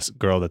middle class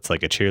girl that's a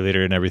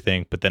cheerleader and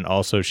everything, but then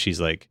also she's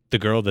the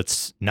girl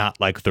that's not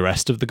like the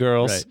rest of the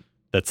girls.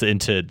 That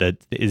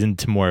is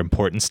into more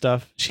important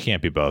stuff. She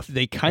can't be both.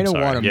 They kind of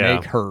want to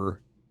make her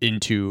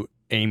into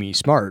Amy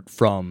Smart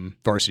from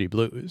Varsity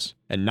Blues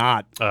and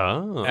not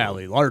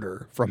Ali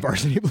Larder from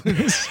Varsity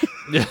Blues.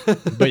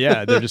 But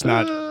yeah, they're just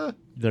not.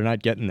 They're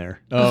not getting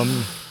there.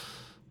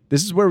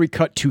 This is where we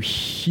cut to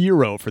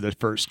Hero for the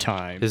first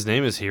time. His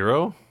name is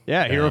Hero?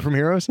 Yeah, Hero from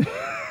Heroes.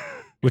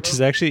 Which is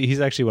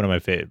he's actually one of my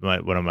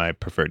favorite, one of my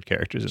preferred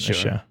characters in this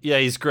show. Yeah,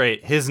 he's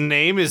great. His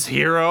name is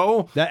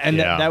Hero.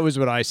 That was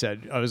what I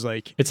said. I was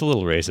like, it's a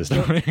little racist.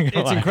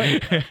 It's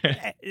incredible.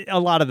 A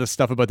lot of the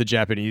stuff about the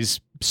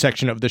Japanese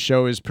section of the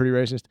show is pretty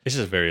racist. It's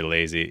just very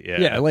lazy.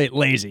 Yeah,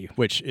 lazy,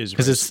 which is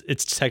because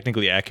it's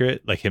technically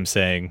accurate. Like him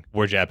saying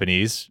we're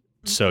Japanese,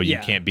 so you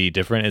can't be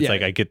different. It's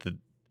I get the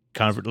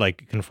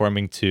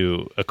conforming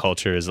to a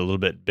culture is a little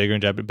bit bigger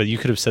in Japan, but you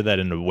could have said that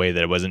in a way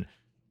that it wasn't.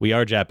 We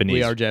are Japanese.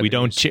 We are Japanese. We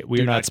don't.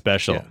 We're not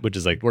special. Which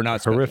is we're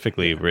not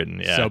horrifically written.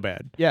 Yeah. So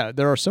bad. Yeah,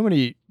 there are so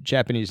many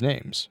Japanese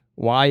names.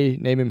 Why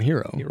name him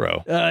Hero?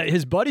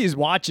 His buddy is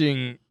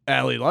watching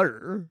Ali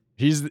Larder.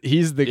 He's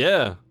the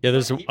yeah.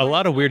 There's a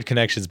lot of weird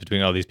connections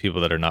between all these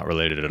people that are not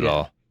related at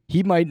all.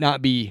 He might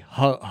not be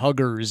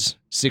Huggers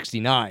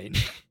 69,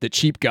 the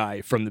cheap guy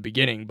from the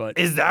beginning, but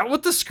is that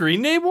what the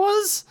screen name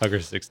was?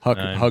 Huggers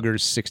 69.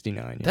 Huggers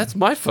 69. Yeah. That's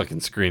my fucking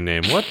screen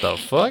name. What the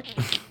fuck?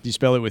 Do you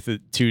spell it with the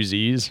 2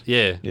 Z's?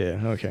 Yeah. Yeah.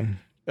 Okay.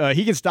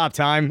 He can stop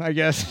time, I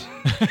guess.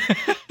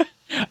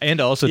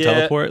 And also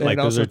teleport. And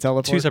those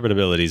are two separate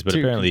abilities, but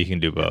apparently he can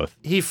do both.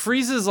 He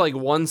freezes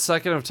 1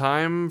 second of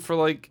time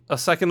for a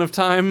second of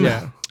time.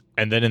 Yeah.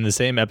 And then in the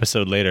same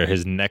episode later,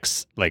 his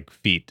next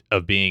feat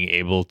of being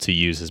able to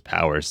use his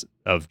powers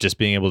of just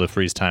being able to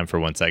freeze time for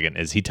 1 second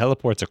is he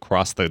teleports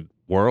across the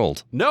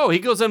world. No, he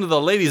goes into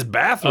the ladies'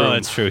 bathroom. Oh,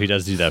 that's true. He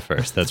does do that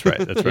first. That's right.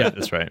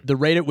 That's right. The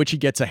rate at which he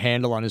gets a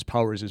handle on his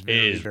powers is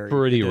very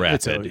pretty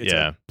rapid. It's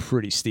a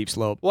pretty steep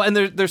slope. Well, and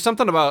there's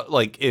something about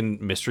in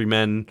Mystery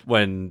Men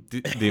when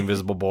the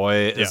invisible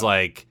boy is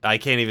I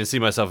can't even see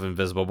myself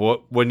invisible,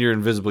 but when you're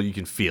invisible, you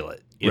can feel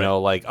it. You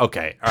know,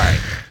 okay, all right.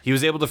 He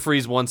was able to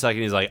freeze 1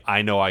 second. He's like,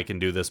 I know I can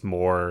do this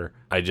more.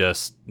 I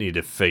just need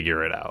to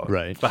figure it out.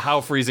 Right. But how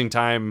freezing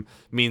time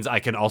means I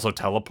can also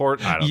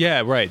teleport? I don't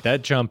know. Right.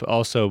 That jump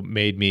also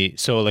made me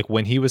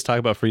when he was talking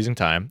about freezing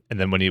time, and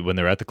then when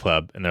they're at the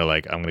club and they're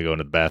like, I'm gonna go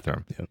into the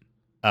bathroom. Yep.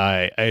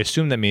 I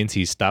assume that means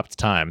he stopped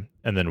time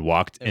and then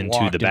walked into walked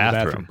the into the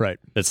bathroom. bathroom, right.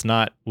 That's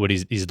not what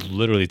he's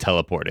literally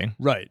teleporting.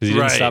 Right. Because he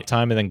didn't Right. stop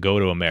time and then go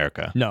to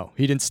America. No,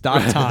 he didn't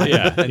stop time.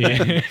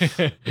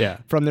 Yeah.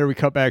 From there, we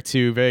cut back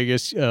to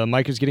Vegas.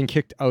 Micah's getting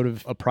kicked out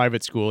of a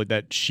private school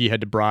that she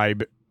had to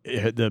bribe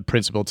the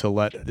principal to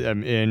let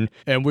them in.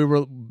 And we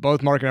were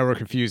both, Mark and I were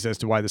confused as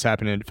to why this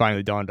happened. And it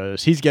finally dawned on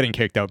us. He's getting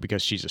kicked out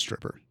because she's a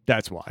stripper.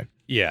 That's why.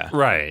 Yeah.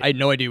 Right. I had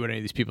no idea what any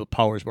of these people's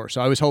powers were.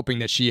 So I was hoping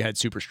that she had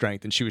super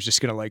strength and she was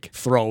just going to like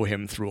throw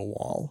him through a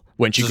wall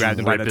when she Just grabbed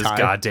him by rip the his tie.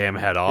 goddamn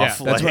head Yeah, off.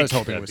 that's what I was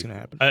hoping was going to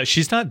happen.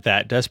 She's not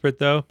that desperate,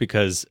 though,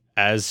 because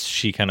as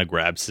she kind of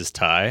grabs his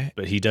tie,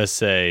 but he does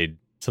say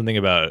something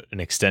about an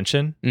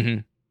extension.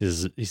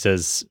 Mm-hmm. He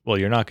says, well,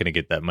 you're not going to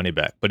get that money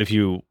back. But if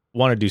you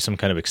want to do some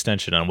kind of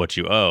extension on what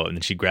you owe, and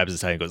then she grabs his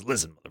tie and goes,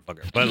 listen,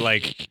 motherfucker. But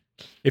like,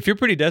 if you're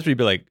pretty desperate, you'd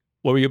be like,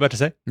 what were you about to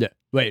say? Yeah.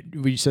 Wait,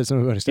 you said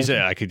something about He extension?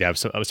 said I could have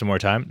some more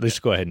time. Let's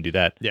just go ahead and do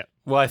that. Yeah.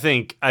 Well, I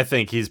think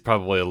he's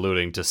probably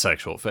alluding to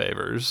sexual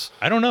favors.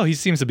 I don't know. He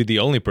seems to be the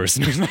only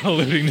person who's not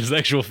alluding to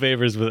sexual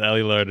favors with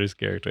Ali Larder's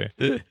character.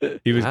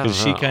 He was, I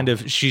because don't know.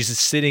 she's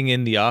sitting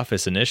in the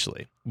office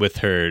initially with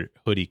her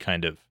hoodie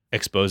kind of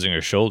exposing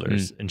her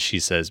shoulders, and she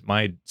says,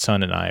 "My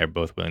son and I are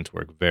both willing to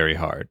work very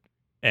hard,"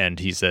 and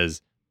he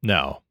says,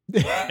 "No."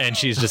 And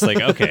she's just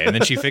like, okay. And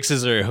then she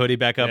fixes her hoodie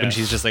back up, and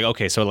she's just like,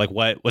 okay, so like,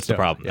 what's the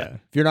problem? Yeah.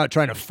 Then? If you're not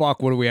trying to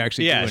fuck, what are we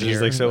actually Yeah, doing she's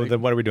here? like, so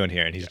then what are we doing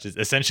here? And he's just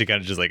essentially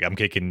kind of just like, I'm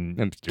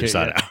kicking your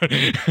son out.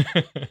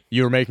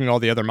 You were making all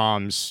the other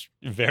moms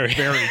very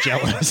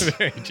jealous.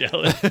 very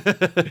jealous.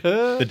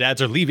 The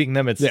dads are leaving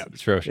them. It's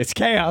atrocious. It's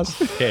chaos.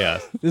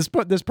 Chaos.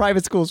 This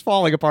private school is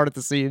falling apart at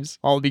the seams,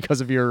 all because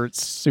of your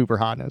super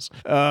hotness.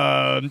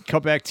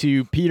 Cut back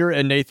to Peter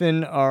and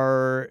Nathan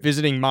are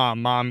visiting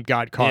mom. Mom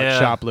got caught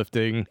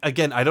shoplifting.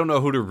 Again, I don't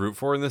know who to root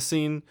for in this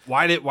scene.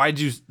 Why'd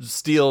you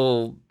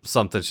steal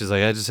something? She's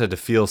like, I just had to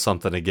feel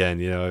something again,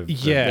 you know. I've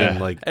been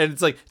like, and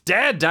it's like,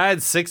 Dad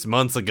died 6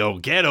 months ago.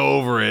 Get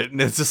over it.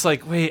 And it's just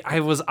like, wait, I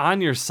was on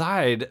your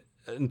side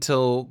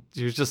until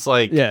you're just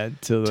like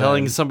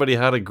telling somebody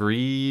how to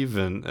grieve.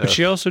 And but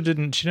she also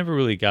she never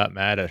really got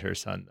mad at her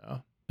son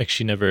though. Like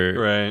she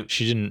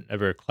didn't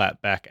ever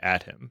clap back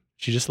at him.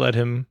 She just let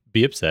him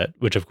be upset,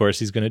 which of course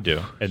he's going to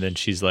do. And then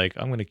she's like,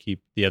 I'm going to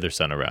keep the other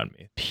son around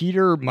me.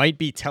 Peter might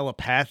be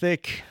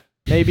telepathic.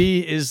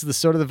 Maybe is the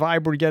sort of the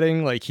vibe we're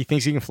getting. Like he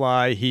thinks he can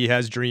fly. He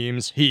has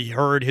dreams. He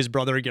heard his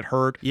brother get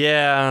hurt.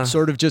 Yeah.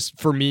 Sort of just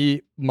for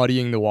me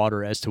muddying the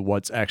water as to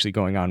what's actually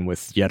going on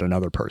with yet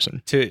another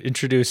person. To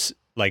introduce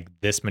like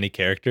this many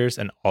characters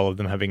and all of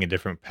them having a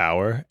different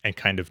power and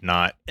kind of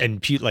not,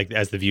 and like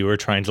as the viewer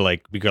trying to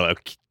like, we go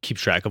like keep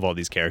track of all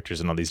these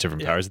characters and all these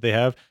different powers that they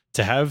have,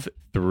 to have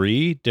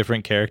 3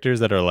 different characters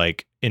that are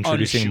like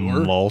introducing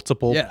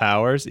multiple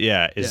powers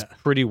is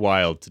pretty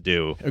wild to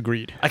do.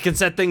 Agreed. I can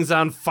set things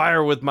on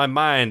fire with my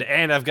mind,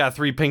 and I've got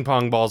 3 ping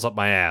pong balls up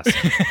my ass.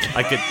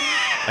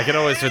 I could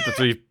always fit the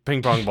 3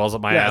 ping pong balls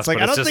up my ass. It's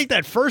like, I don't think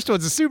that first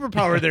one's a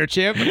superpower there,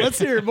 champ, but let's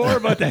hear more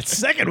about that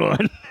second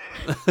one.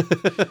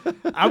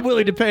 I'm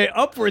willing to pay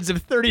upwards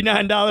of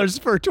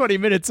 $39 for 20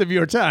 minutes of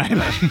your time.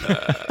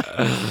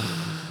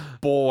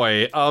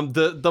 Boy,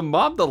 the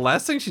mom, the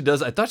last thing she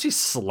does, I thought she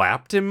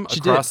slapped him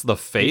across the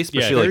face,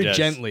 but she very like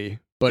gently.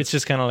 But it's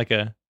just kind of like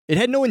it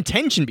had no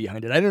intention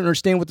behind it. I didn't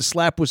understand what the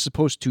slap was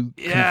supposed to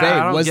convey.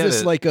 I don't Was get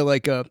this it. like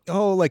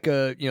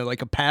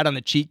a pat on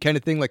the cheek kind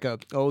of thing, like a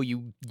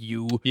you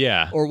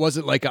or was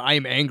it like I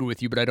am angry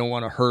with you, but I don't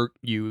want to hurt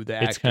you?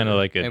 It's kind of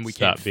like and we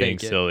stop can't being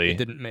fake silly. It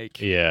didn't make.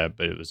 Yeah,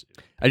 but it was.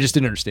 I just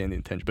didn't understand the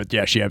intention. But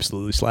yeah, she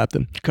absolutely slapped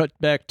him. Cut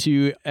back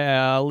to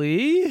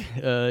Allie.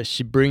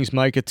 She brings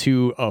Micah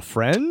to a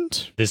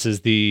friend. This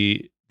is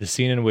the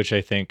scene in which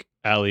I think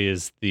Allie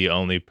is the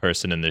only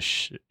person in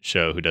this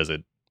show who does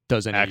any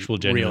actual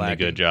genuinely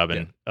good job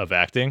of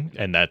acting,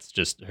 and that's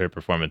just her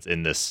performance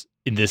in this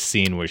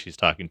scene where she's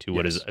talking to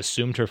what is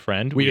assumed her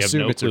friend. We have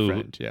no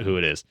clue who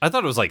it is. I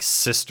thought it was like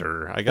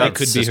sister. I got it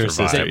could be her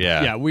sister.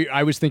 Yeah.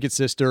 I was thinking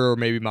sister or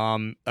maybe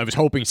mom. I was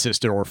hoping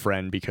sister or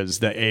friend because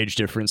the age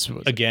difference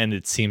was. Again,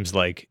 it seems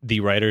like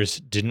the writers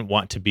didn't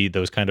want to be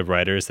those kind of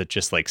writers that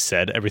just like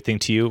said everything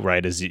to you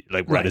right as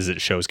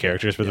it shows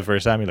characters for the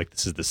first time. You're like,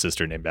 this is the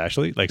sister named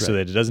Ashley, so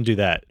that it doesn't do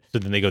that. So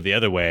then they go the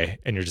other way,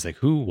 and you're just like,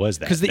 who was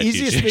that? Because the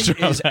easiest thing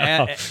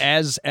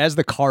is as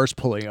the car's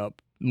pulling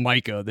up,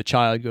 Micah, the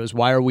child, goes,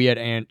 "Why are we at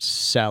Aunt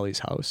Sally's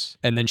house?"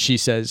 And then she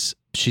says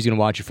she's going to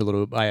watch you for a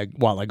little bit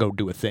while I go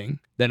do a thing.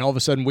 Then all of a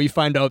sudden we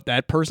find out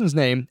that person's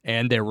name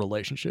and their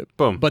relationship.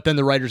 Boom. But then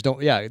the writers don't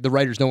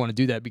want to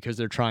do that because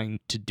they're trying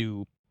to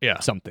do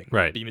something.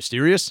 Right. Be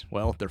mysterious?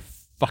 Well, they're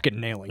fucking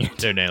nailing it.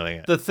 They're nailing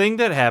it. The thing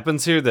that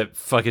happens here that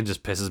fucking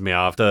just pisses me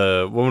off,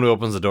 the woman who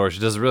opens the door, she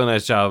does a really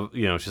nice job.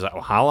 You know, she's like,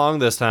 well, how long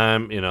this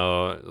time? You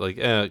know, like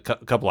a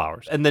couple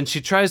hours. And then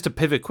she tries to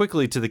pivot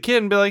quickly to the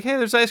kid and be like, hey,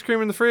 there's ice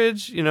cream in the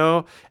fridge, you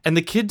know? And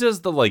the kid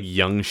does the like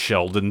young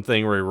Sheldon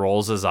thing where he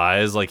rolls his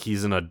eyes like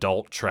he's an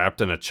adult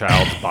trapped in a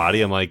child's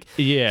body. I'm like,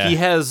 yeah. He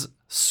has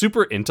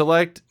super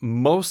intellect,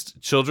 most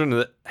children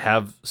that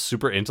have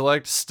super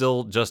intellect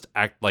still just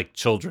act like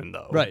children,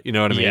 though. Right. You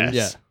know what I mean? Yes.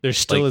 Yeah. They're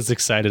still as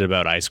excited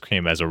about ice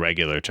cream as a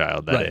regular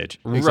child that age.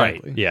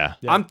 Exactly. Right. Yeah.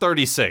 I'm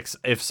 36.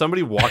 If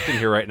somebody walked in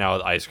here right now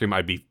with ice cream,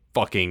 I'd be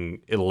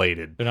fucking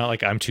elated. They're not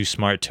like, I'm too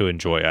smart to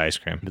enjoy ice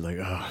cream. Be like,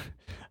 oh,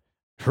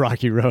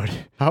 Rocky Road.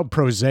 How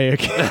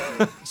prosaic.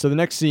 So the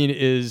next scene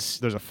is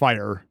there's a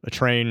fire, a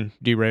train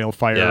derail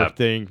fire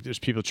thing. There's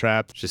people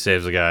trapped. She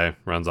saves a guy,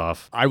 runs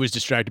off. I was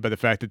distracted by the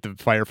fact that the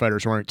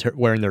firefighters weren't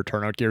wearing their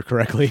turnout gear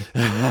correctly.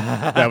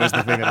 That was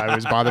the thing that I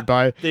was bothered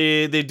by.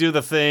 They do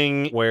the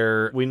thing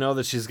where we know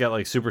that she's got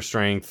like super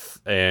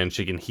strength and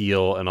she can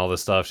heal and all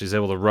this stuff. She's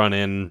able to run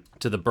in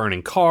to the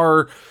burning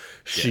car.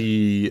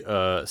 She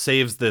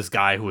saves this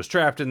guy who was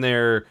trapped in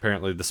there.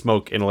 Apparently the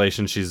smoke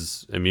inhalation,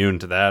 she's immune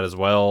to that as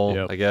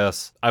well, I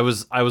guess. I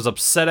was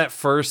upset at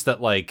first that,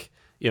 like,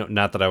 you know,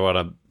 not that I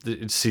want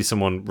to see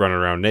someone running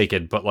around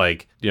naked, but,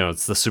 like, you know,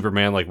 it's the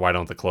Superman, like, why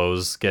don't the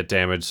clothes get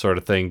damaged sort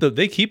of thing.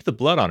 They keep the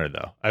blood on her,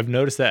 though. I've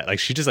noticed that. Like,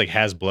 she just, like,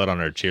 has blood on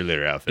her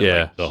cheerleader outfit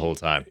like, the whole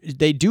time.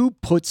 They do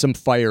put some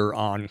fire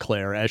on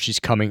Claire as she's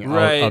coming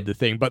out of the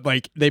thing, but,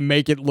 like, they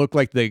make it look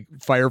like the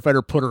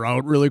firefighter put her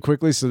out really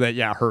quickly so that,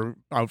 her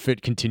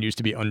outfit continues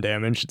to be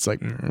undamaged. It's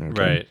like,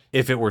 okay. Right.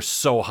 If it were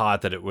so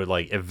hot that it would,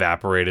 like,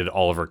 evaporated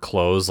all of her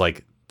clothes,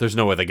 like, there's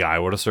no way the guy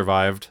would have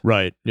survived.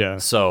 Right, yeah.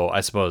 So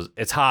I suppose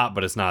it's hot,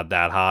 but it's not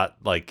that hot.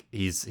 Like,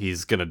 he's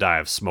going to die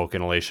of smoke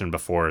inhalation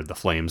before the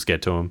flames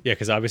get to him. Yeah,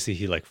 because obviously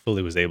he, like,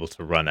 fully was able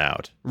to run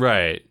out.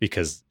 Right.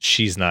 Because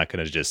she's not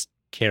going to just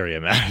carry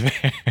him out of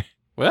there.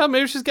 Well,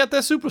 maybe she's got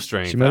that super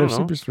strength. She might have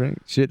super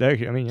strength.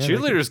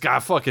 Cheerleader's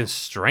got fucking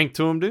strength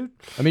to him, dude.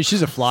 I mean,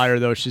 she's a flyer,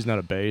 though. She's not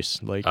a base.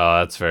 Like, oh,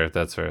 that's fair.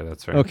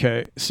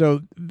 Okay,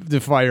 so the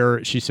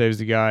fire, she saves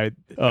the guy.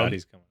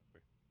 Scotty's coming.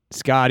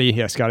 Scotty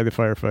the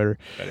firefighter.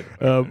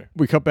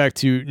 We cut back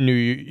to New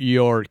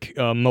York.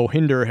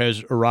 Mohinder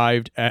has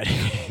arrived at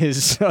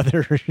his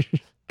other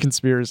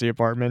conspiracy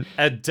apartment.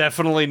 And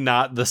definitely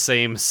not the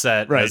same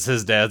set as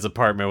his dad's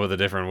apartment with a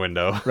different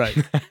window. Right.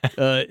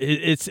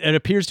 It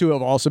appears to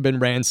have also been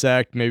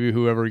ransacked. Maybe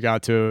whoever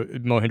got to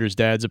Mohinder's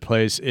dad's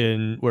place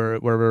in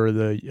wherever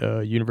the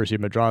University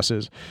of Madras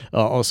is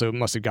also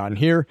must have gotten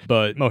here.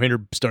 But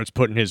Mohinder starts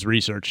putting his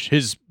research.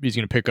 He's going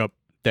to pick up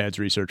Dad's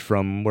research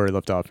from where he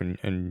left off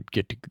and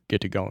get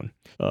to going.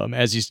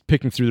 As he's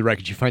picking through the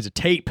wreckage, he finds a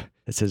tape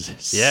that says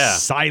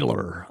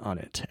Sylar on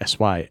it.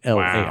 Sylar.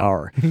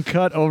 Wow.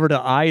 Cut over to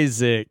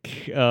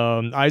Isaac.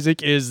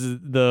 Isaac is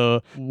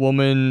the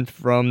woman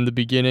from the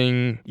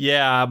beginning.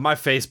 Yeah, my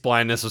face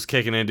blindness was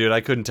kicking in, dude.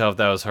 I couldn't tell if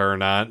that was her or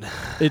not.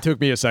 It took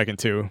me a second,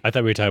 too. I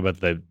thought we were talking about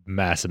the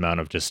mass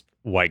amount of just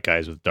white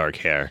guys with dark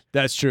hair.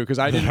 That's true, because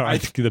I didn't. I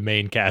think the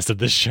main cast of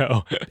this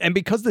show. And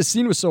because the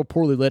scene was so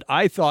poorly lit,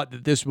 I thought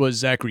that this was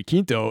Zachary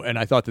Quinto, and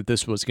I thought that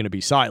this was going to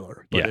be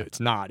Sylar. But it's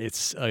not.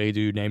 It's a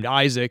dude named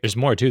Isaac. There's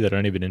more, too, that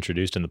aren't even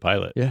introduced in the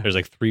pilot. Yeah. There's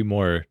like 3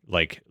 more,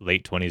 like,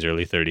 late 20s,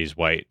 early 30s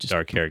white,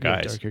 dark-haired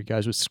guys. Dark-haired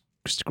guys with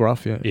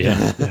scruff,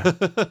 Yeah.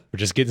 We're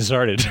just getting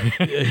started.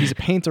 He's a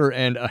painter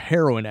and a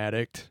heroin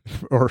addict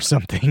or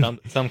something.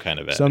 Some kind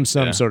of addict. Some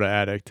sort of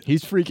addict.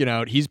 He's freaking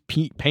out. He's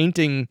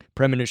painting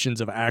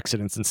premonitions of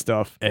accidents and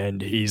stuff.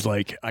 And he's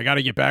like, I got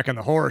to get back on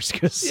the horse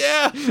because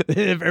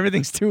if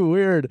everything's too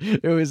weird.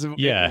 It was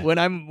when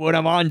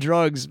I'm on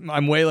drugs,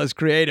 I'm way less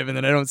creative, and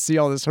then I don't see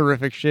all this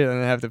horrific shit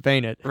and I have to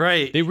paint it.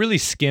 Right. They really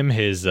skim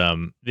his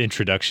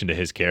introduction to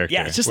his character.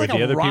 Yeah, it's just like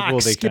a rock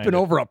skipping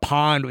over a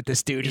pond with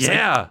this dude. He's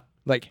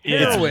like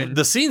heroin.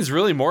 The scene's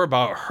really more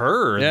about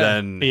her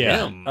than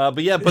him. But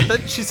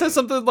then she says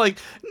something like,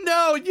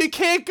 "No, you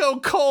can't go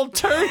cold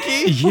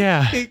turkey."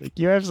 Yeah,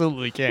 you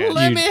absolutely can.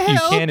 Let me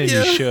help you can and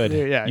you should.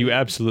 Yeah, you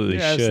absolutely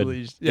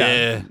should.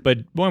 Yeah. But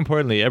more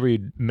importantly,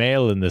 every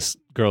male in this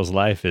girl's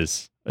life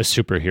is a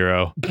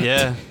superhero.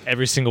 Yeah.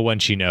 Every single one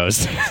she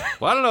knows.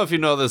 Well, I don't know if you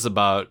know this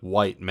about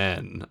white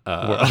men. We're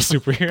all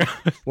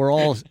superheroes. We're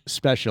all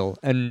special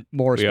and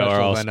more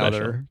special than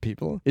other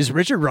people. Is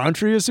Richard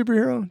Roundtree a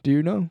superhero? Do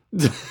you know?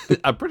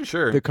 I'm pretty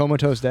sure. The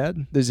comatose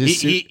dad?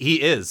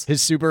 He is.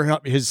 His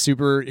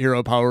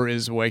superhero power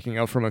is waking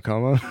up from a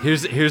coma.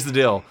 Here's the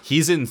deal.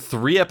 He's in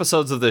 3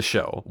 episodes of this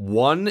show.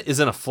 1 is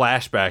in a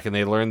flashback, and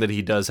they learn that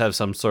he does have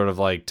some sort of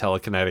like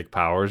telekinetic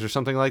powers or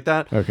something like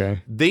that.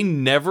 Okay. They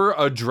never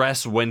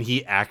address when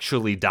he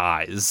actually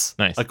dies.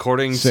 Nice.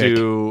 According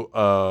to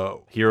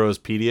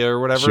Heroespedia or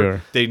whatever.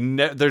 Sure.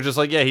 They're just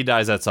like, yeah, he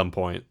dies at some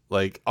point,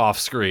 like off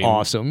screen.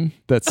 Awesome.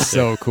 That's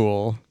so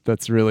cool.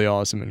 That's really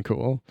awesome and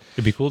cool.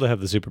 It'd be cool to have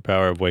the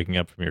superpower of waking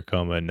up from your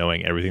coma and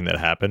knowing everything that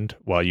happened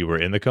while you were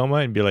in the coma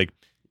and be like,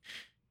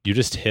 you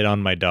just hit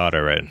on my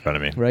daughter right in front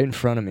of me. Right in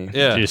front of me.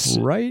 Yeah.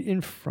 Right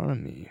in front of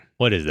me.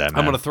 What is that, man?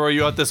 I'm going to throw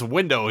you out this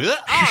window.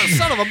 Ah,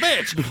 son of a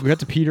bitch. We got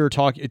to Peter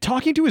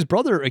talking to his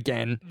brother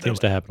again. Seems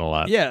to happen a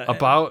lot. Yeah.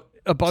 About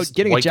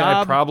getting a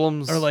job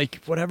problems or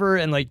like whatever,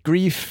 and like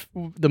grief,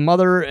 the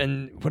mother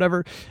and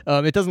whatever.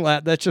 It doesn't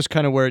that's just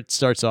kind of where it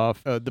starts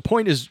off. The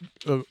point is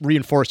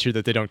reinforced here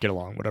that they don't get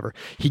along, whatever.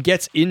 He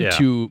gets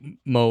into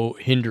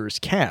Mohinder's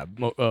cab.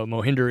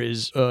 Mohinder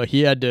is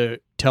he had to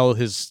tell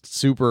his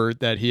super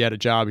that he had a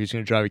job. He's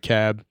going to drive a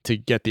cab to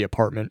get the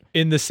apartment.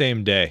 In the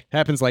same day.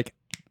 Happens like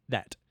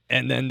that.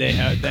 And then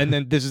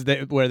this is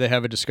where they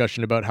have a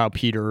discussion about how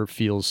Peter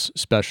feels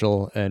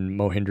special, and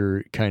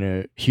Mohinder kind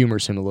of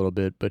humors him a little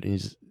bit, but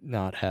he's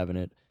not having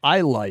it.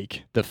 I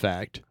like the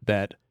fact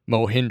that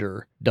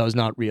Mohinder does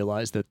not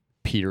realize that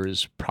Peter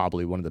is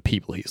probably one of the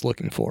people he's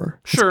looking for.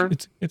 Sure.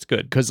 It's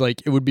good. Because,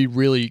 like, it would be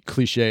really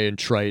cliche and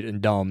trite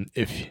and dumb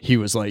if he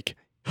was like,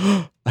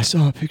 I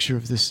saw a picture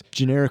of this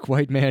generic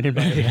white man in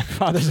my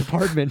father's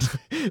apartment.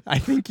 I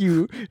think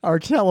you are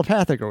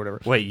telepathic or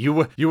whatever. Wait,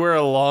 you wear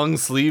a long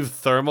sleeve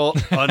thermal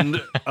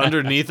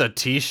underneath a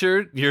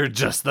t-shirt? You're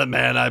just the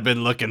man I've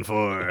been looking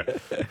for.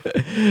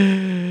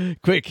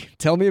 Quick,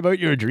 tell me about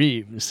your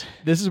dreams.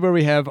 This is where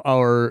we have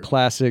our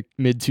classic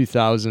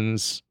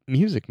mid-2000s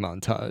music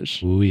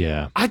montage. Ooh,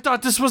 yeah. I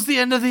thought this was the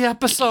end of the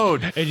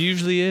episode. It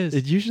usually is.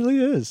 It usually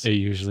is. It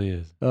usually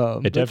is.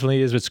 But- It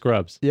definitely is with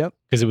Scrubs. Yep.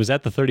 Because it was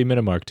at the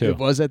 30-minute mark, too. It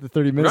was at the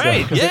 30 minutes.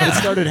 Right, Though, 'cause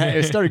yeah.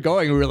 It started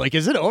going. And we were like,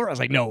 is it over? I was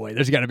like, no way.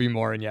 There's got to be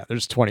more. And yeah,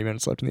 there's 20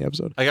 minutes left in the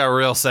episode. I got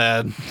real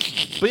sad.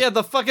 But yeah,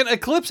 the fucking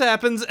eclipse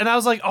happens, and I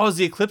was like, oh, is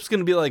the eclipse going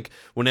to be like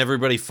when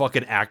everybody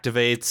fucking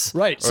activates?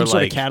 Right. Or Some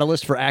sort of like,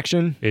 catalyst for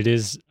action. It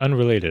is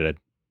unrelated,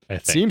 I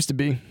think. Seems to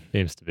be.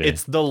 Seems to be.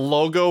 it's the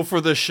logo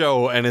for the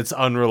show, and it's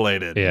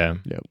unrelated. yeah.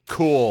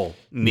 Cool.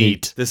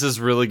 Neat. This is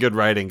really good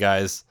writing,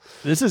 guys.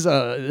 This is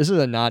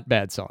a not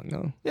bad song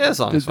though. Yeah, the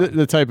song's The, fine.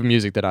 the type of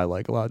music that I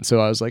like a lot. So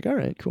I was like, all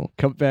right, cool.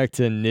 Come back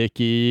to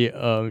Nikki.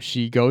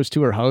 She goes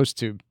to her house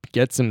to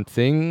get some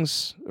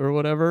things or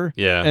whatever.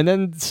 Yeah. And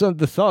then some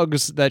the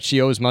thugs that she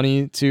owes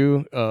money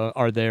to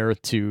are there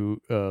to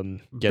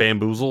get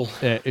Bamboozle.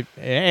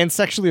 and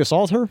sexually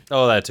assault her.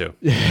 Oh, that too.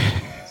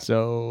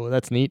 So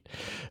that's neat.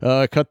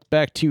 Cut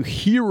back to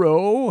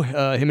Hero.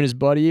 Him and his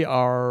buddy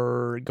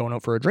are going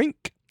out for a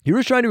drink.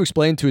 Hero's trying to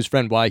explain to his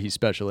friend why he's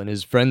special, and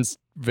his friend's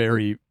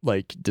very,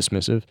 like,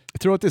 dismissive.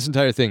 Throughout this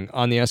entire thing,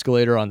 on the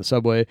escalator, on the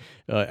subway,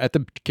 at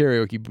the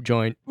karaoke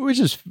joint, which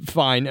is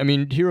fine. I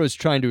mean, Hero's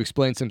trying to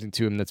explain something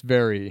to him that's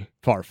very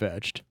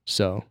far-fetched,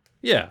 so...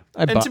 Yeah.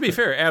 And to be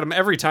fair, Adam,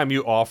 every time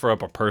you offer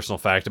up a personal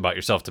fact about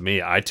yourself to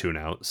me, I tune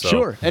out. So,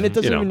 sure, and it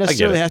doesn't even I get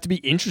necessarily it. have to be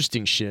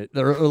interesting shit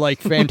or like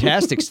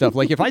fantastic stuff.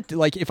 Like if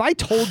I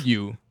told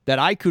you that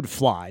I could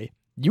fly,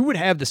 you would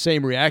have the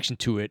same reaction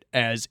to it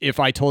as if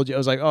I told you I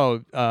was like,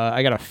 oh,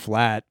 I got a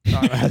flat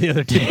the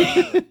other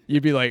day.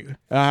 You'd be like,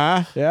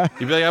 yeah,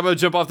 You'd be like, I'm going to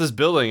jump off this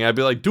building. I'd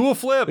be like, do a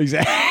flip.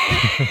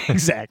 exactly,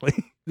 exactly.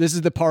 This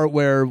is the part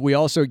where we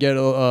also get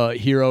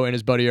Hero and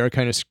his buddy are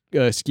kind of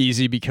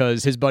skeezy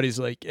because his buddy's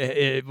like,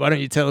 why don't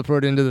you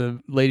teleport into the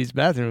ladies'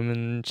 bathroom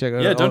and check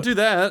out? Yeah, don't do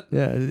that.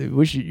 Yeah,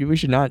 we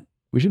should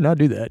not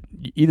do that.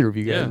 Either of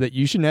you guys. Yeah. That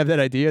you shouldn't have that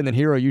idea, and then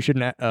Hero, you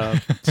shouldn't.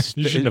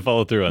 You shouldn't have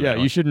followed through on Yeah, that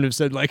you one. shouldn't have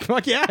said like,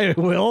 "Fuck yeah, I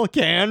will,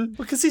 can."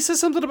 Because he says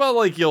something about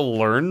like you'll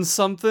learn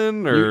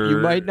something, or You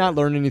might not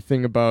learn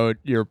anything about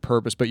your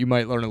purpose, but you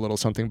might learn a little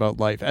something about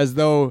life. As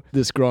though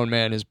this grown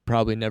man has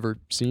probably never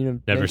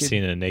seen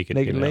Seen a naked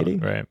female, lady.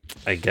 Right.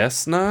 I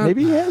guess not.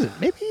 Maybe he hasn't.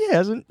 Maybe he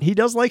hasn't. He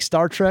does like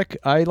Star Trek.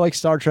 I like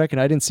Star Trek,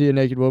 and I didn't see a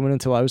naked woman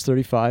until I was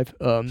 35.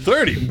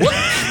 30. What?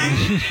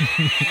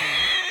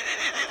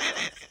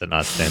 The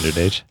not standard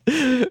age.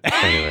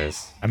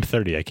 Anyways, I'm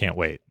 30. I can't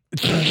wait.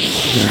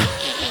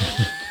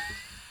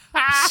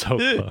 So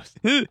close.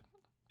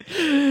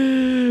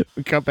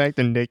 We cut back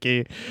to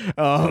Nikki.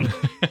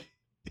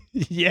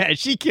 Yeah,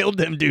 she killed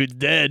them dudes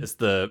dead. it's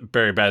the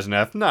Barry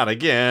Bazneth. Not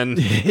again.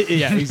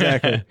 Yeah,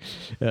 exactly.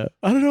 Yeah.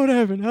 I don't know what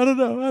happened. I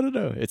don't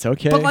know. It's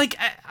okay. But like,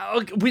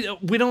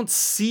 we don't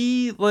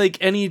see like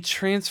any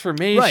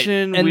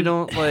transformation. Right, and- We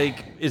don't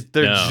like.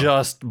 They're No.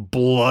 just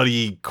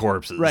bloody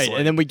corpses. right, Like,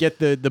 and then we get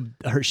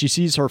she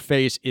sees her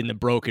face in the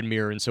broken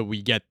mirror, and so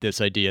we get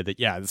this idea that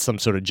it's some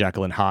sort of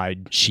Jekyll and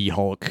Hyde,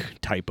 She-Hulk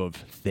type of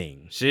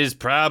thing. she's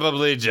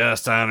probably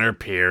just on her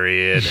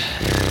period.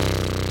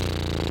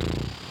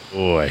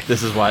 Boy.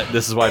 This is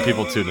why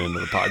people tune into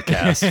the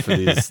podcast for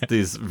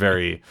these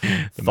very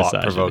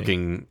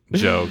thought-provoking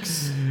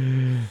jokes.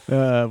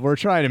 We're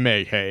trying to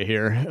make hay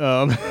here.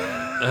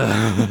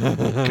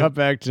 Cut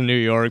back to New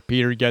York.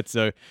 Peter gets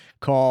a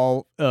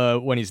call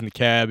when he's in the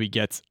cab. He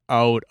gets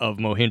out of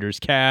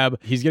Mohinder's cab.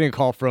 He's getting a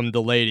call from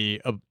the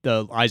lady,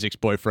 Isaac's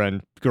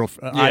boyfriend,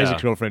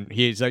 Isaac's girlfriend.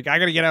 He's like, I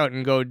gotta get out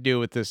and go deal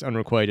with this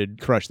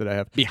unrequited crush that I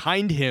have.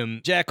 Behind him,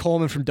 Jack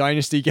Coleman from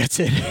Dynasty gets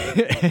in.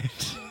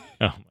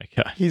 Oh my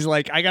god. He's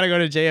like, I gotta go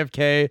to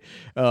JFK.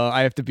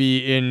 I have to be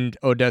in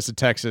Odessa,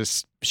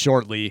 Texas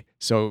shortly,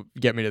 so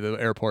get me to the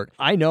airport.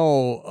 I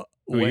know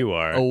Who you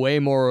are. way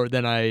more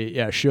than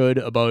I should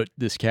about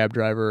this cab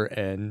driver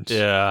and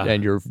Yeah.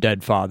 and your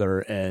dead father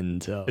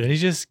and And then he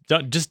just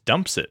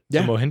dumps it.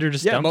 Yeah. So Mohinder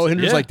just yeah. dumps it.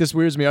 Mohinder's Yeah. like, this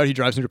weirds me out. He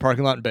drives into the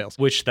parking lot and bails.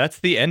 Which that's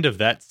the end of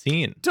that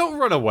scene. Don't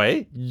run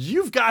away.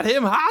 You've got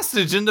him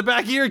hostage in the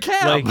back of your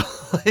cab.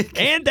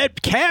 And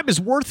that cab is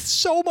worth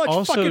so much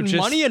Also fucking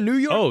just- money in New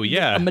York. Oh,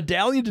 yeah. A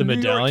medallion to The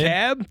New York medallion?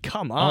 cab.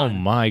 Come Oh on.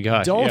 my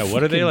god. Don't Yeah,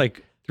 what are they fucking-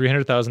 like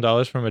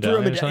 $300,000 from a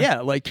medallion.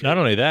 Yeah, like Not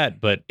only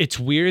that, but it's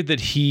weird that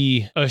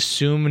he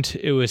assumed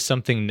it was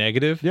something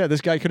negative. yeah,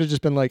 this guy could have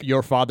just been like,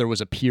 your father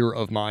was a peer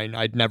of mine.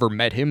 I'd never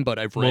met him, but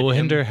I've read him.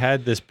 Mohinder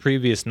had this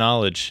previous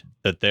knowledge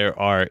that there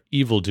are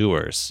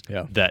evildoers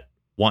that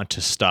want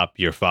to stop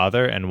your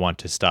father and want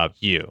to stop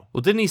you.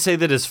 Well, didn't he say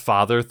that his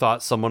father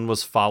thought someone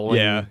was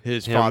following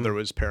his him? father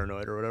was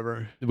paranoid or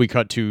whatever. We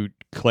cut to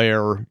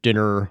Claire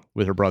dinner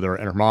with her brother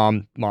and her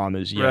mom. Mom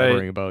is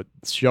yammering about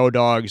show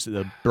dogs.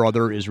 The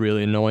brother is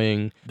really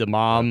annoying. The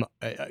mom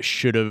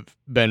should have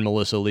been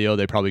Melissa Leo.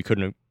 They probably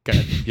couldn't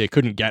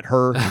get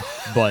her,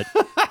 but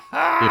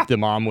if the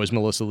mom was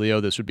Melissa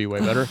Leo, this would be way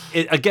better.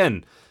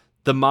 Again,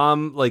 the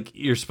mom, like,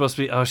 you're supposed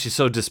to be, oh, she's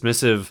so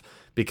dismissive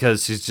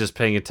because she's just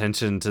paying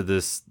attention to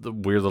this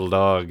weird little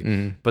dog.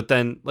 But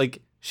then,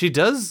 like, she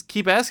does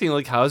keep asking,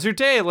 like, how's your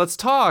day? Let's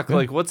talk.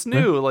 Like, what's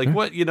new? Like,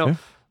 what, you know,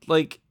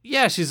 like,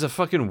 yeah, she's a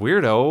fucking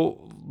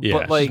weirdo. Yeah,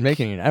 but, like, she's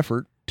making an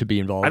effort to be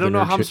involved. I don't in know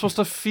her how I'm supposed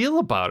to feel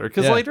about her.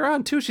 Because later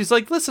on, too, she's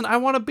like, listen, I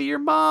want to be your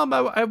mom.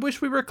 I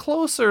wish we were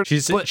closer.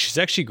 She's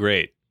actually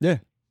great. Yeah.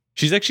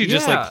 She's actually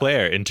just like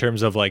Claire in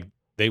terms of, like,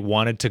 they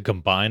wanted to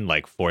combine,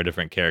 like, 4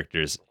 different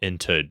characters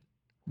into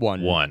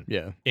one.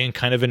 Yeah. In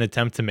kind of an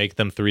attempt to make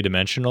them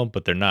 3-dimensional,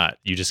 but they're not.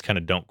 You just kind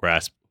of don't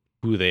grasp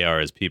who they are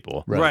as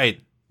people.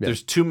 Right.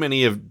 There's too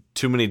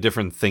many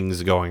different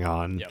things going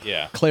on.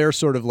 Yeah. Claire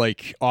sort of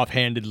like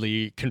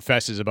offhandedly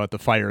confesses about the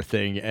fire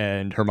thing,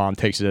 and her mom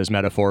takes it as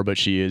metaphor, but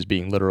she is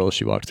being literal.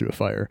 She walked through a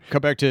fire.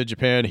 Come back to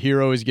Japan.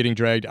 Hiro is getting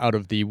dragged out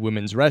of the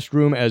women's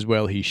restroom, as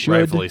well he should.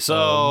 Rightfully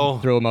so.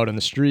 Throw him out on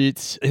the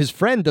streets. His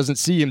friend doesn't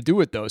see him do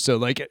it, though. So,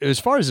 like, as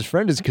far as his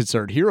friend is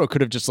concerned, Hiro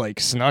could have just, like,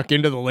 snuck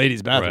into the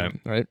ladies'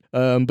 bathroom, right?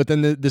 But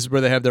then this is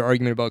where they have their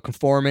argument about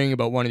conforming,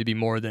 about wanting to be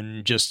more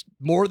than just,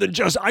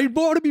 I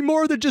want to be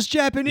more than just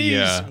Japanese.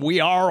 Yeah.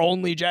 We are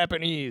only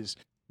Japanese.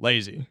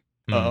 Lazy.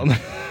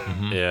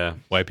 Yeah.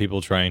 White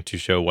people trying to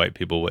show white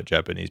people what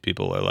Japanese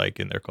people are like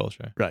in their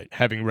culture. Right.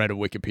 Having read a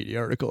Wikipedia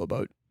article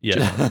about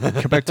Yeah.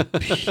 Come back to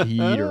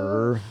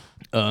Peter.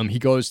 He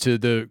goes to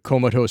the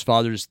comatose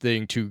father's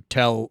thing to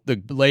tell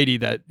the lady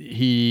that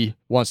he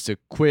wants to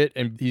quit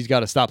and he's got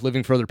to stop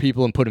living for other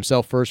people and put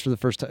himself first for the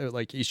first time.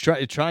 Like, he's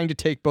trying to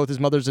take both his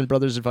mother's and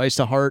brother's advice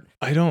to heart.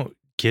 I don't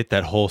get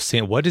that whole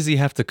scene. What does he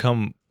have to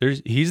come?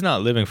 He's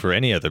not living for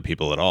any other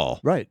people at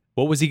all. Right.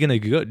 What was he gonna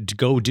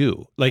go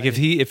do? Like, if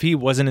he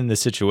wasn't in the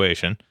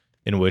situation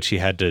in which he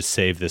had to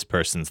save this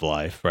person's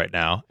life right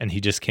now, and he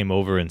just came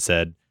over and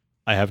said,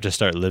 "I have to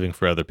start living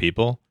for other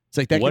people." It's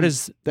like that. What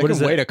can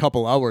wait a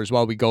couple hours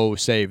while we go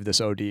save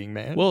this ODing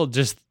man. Well,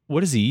 just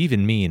what does he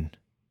even mean?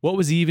 What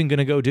was he even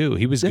gonna go do?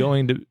 He was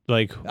going to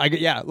like.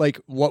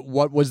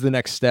 What was the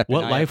next step?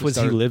 What life was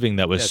he living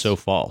that was so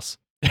false?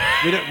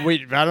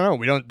 I don't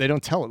know. They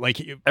don't tell it.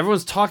 Like,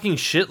 everyone's talking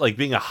shit. Like,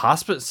 being a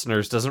hospice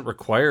nurse doesn't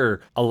require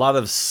a lot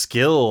of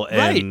skill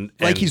and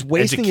like, he's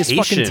wasting his fucking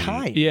education.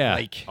 time. Yeah.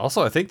 Like,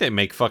 Also, I think they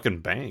make fucking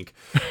bank.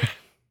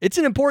 it's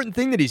an important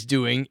thing that he's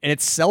doing, and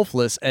it's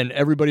selfless. And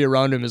everybody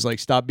around him is like,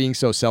 "Stop being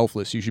so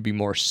selfless. You should be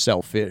more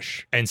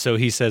selfish." And so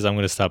he says, "I'm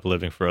going to stop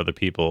living for other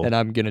people, And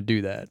I'm gonna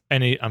do that.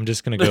 and I'm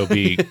just going to go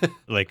be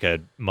like a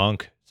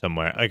monk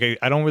somewhere." Like,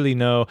 I don't really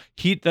know.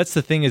 That's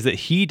the thing, is that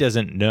he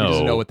doesn't know. He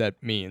doesn't know what that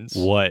means.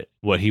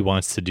 what he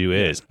wants to do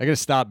is. I gotta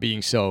stop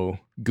being so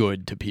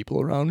good to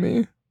people around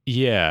me.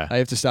 Yeah. I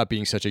have to stop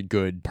being such a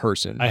good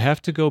person. I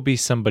have to go be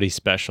somebody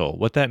special.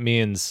 What that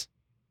means,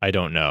 I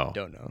don't know.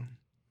 don't know,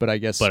 but I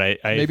guess. But I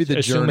maybe the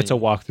assume it's a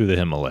journey. walk through the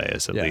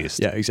Himalayas at least.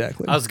 Yeah,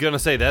 exactly. I was gonna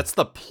say that's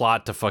the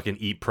plot to fucking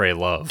Eat, Pray,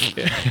 Love.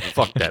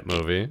 Fuck that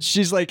movie.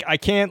 She's like, "I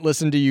can't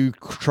listen to you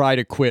try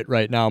to quit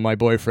right now. My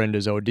boyfriend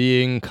is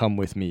ODing. Come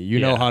with me. You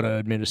know how to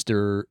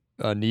administer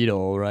a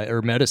needle, right?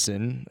 Or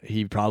medicine.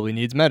 He probably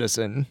needs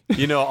medicine."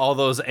 You know, all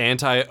those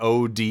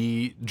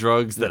anti-OD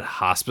drugs that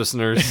hospice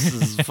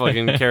nurses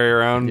fucking carry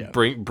around. Yeah.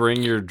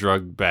 Bring your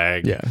drug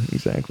bag. Yeah,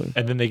 exactly.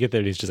 And then they get there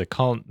and he's just like,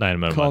 call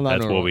 911. Call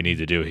That's 911. what we need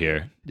to do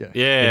here.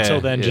 Yeah.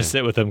 Until then, yeah. just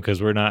sit with him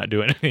because we're not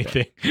doing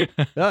anything.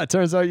 It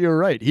turns out you're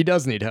right. He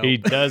does need help. He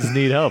does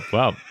need help.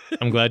 Wow.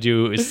 I'm glad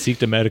you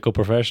seeked a medical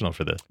profesal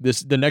for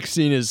this. The next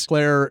scene is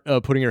Claire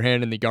putting her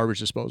hand in the garbage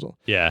disposal.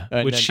 Yeah.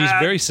 And Which then- she's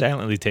very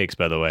silently takes,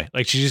 by the way.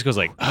 Like, she just goes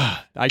like,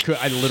 ah, I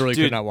literally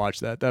could not watch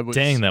that. That was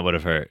dang, that would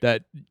have hurt.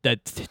 that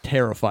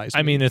terrifies me.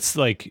 I mean, it's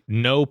like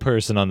no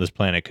person on this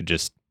planet could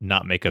just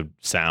not make a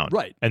sound.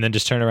 Right. And then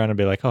just turn around and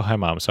be like, oh, hi,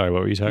 Mom. Sorry,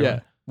 what were you talking yeah.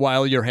 about?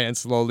 While your hand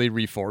slowly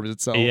reforms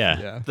itself.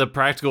 Yeah. The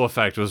practical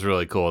effect was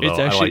really cool, though. It's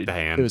I actually- like the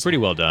hand. it was Pretty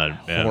well done.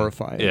 Man.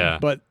 horrifying. Yeah.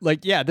 But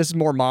like, yeah, this is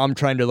more mom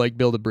trying to like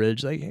build a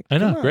bridge. Like, I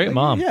know, come on, great like,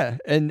 mom. Yeah.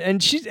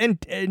 And she's and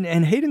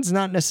Hayden's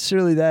not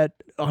necessarily that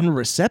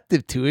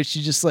unreceptive to it.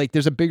 She's just like,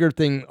 there's a bigger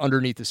thing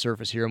underneath the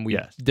surface here, and we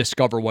Yes.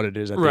 discover what it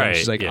is at the Right, end.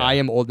 She's like, yeah. I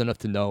am old enough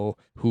to know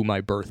who my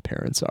birth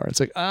parents are.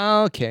 It's like,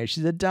 oh, okay,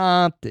 she's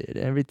adopted.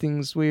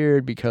 Everything's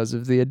weird because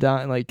of the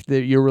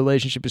your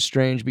relationship is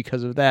strange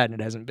because of that, and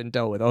it hasn't been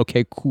dealt with.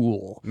 Okay,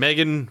 cool.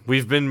 Megan,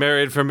 we've been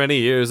married for many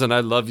years, and I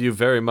love you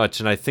very much,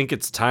 and I think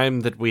it's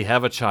time that we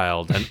have a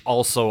child. And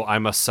also,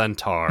 I'm a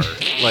centaur.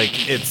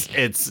 Like,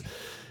 it's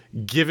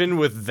given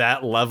with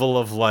that level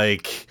of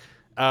like,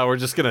 we're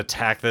just gonna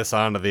tack this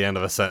on to the end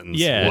of a sentence.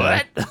 Yeah.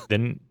 What?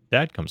 Then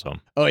dad comes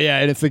home. Oh yeah,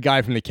 and it's the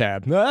guy from the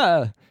cab.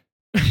 Ah.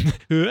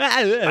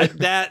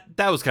 That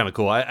was kind of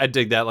cool. I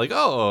dig that. Like,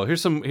 oh,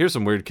 here's some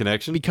weird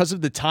connection. Because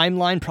of the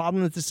timeline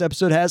problem that this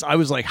episode has, I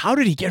was like, how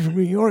did he get from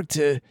New York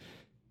to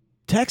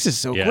Texas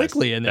so Yes,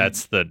 quickly? And then,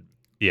 that's the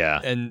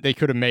and they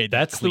could have made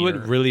that's the cleaner.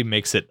 what really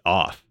makes it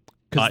off.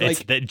 'Cause, It's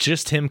like, that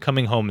just him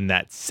coming home in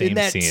that same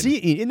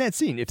scene. in that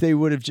scene, if they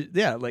would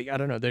have, like I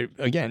don't know,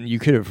 again, you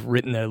could have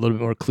written that a little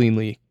bit more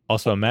cleanly.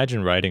 Also,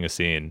 imagine writing a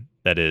scene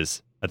that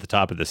is at the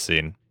top of this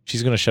scene.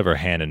 She's going to shove her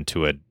hand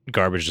into a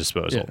garbage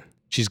disposal. Yeah.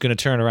 She's going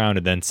to turn around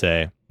and then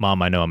say,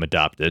 "Mom, I know I'm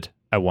adopted.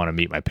 I want to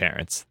meet my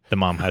parents." The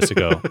mom has to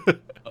go,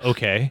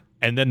 "Okay."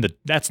 And then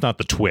that's not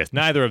the twist.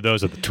 Neither of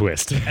those are the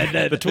twist. And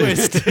then the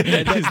twist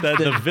is that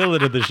the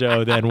villain of the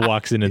show then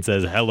walks in and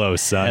says, "Hello,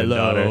 son and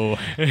daughter."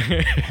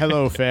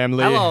 Hello,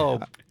 family.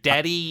 Hello,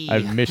 Daddy.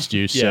 I've missed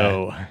you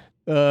so.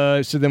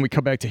 So then we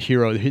come back to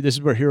Hero. This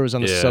is where Hero's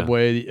on the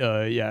subway.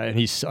 And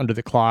he's under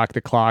the clock.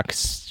 The clock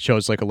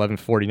shows like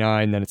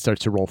 11:49. Then it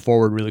starts to roll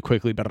forward really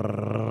quickly,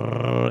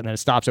 and then it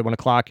stops at 1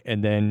 o'clock.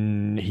 And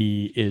then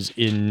he is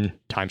in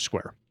Times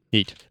Square.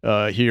 Neat.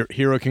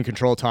 Hero can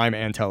control time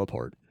and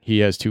teleport. He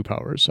has 2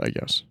 powers, I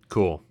guess.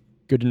 Cool.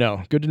 Good to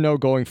know. Good to know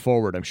going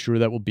forward. I'm sure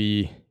that will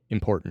be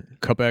important.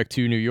 Cut back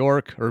to New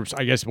York, or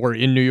I guess we're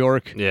in New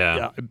York.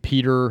 Yeah.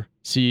 Peter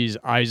sees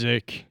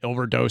Isaac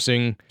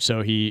overdosing,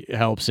 so he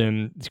helps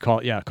him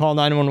call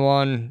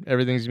 911.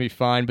 Everything's gonna be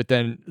fine. But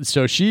then,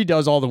 so she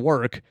does all the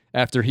work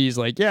after he's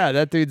like, yeah,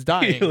 that dude's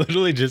dying. He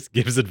literally just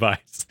gives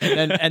advice.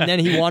 and then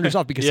he wanders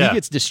off because he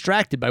gets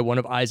distracted by one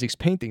of Isaac's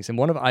paintings. And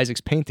one of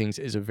Isaac's paintings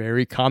is a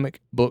very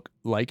comic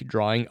book-like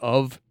drawing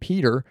of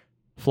Peter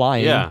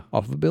flying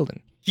off of a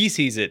building. He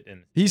sees it.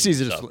 He sees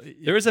it.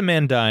 There is a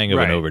man dying of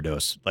an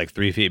overdose, like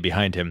 3 feet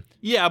behind him.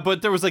 Yeah,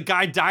 but there was a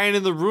guy dying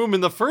in the room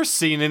in the first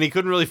scene, and he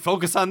couldn't really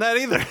focus on that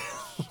either.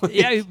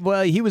 Yeah,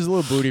 well, he was a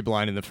little booty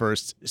blind in the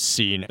first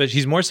scene. But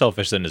he's more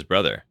selfish than his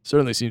brother.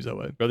 Certainly seems that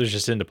way. Brother's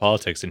just into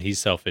politics, and he's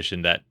selfish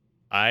in that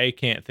I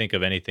can't think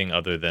of anything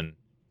other than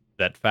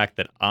that fact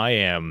that I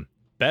am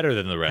better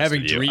than the rest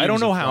Having of you. dreams I don't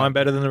know of how fun, I'm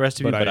better than the rest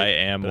of you, but I but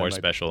am I more might-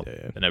 special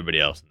than everybody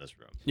else in this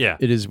room. Yeah.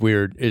 It is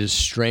weird. It is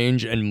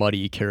strange and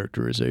muddy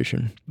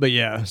characterization. But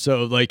yeah,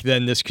 so like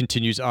then this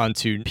continues on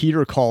to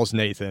Peter calls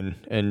Nathan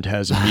and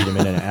has him meet him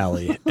in an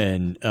alley,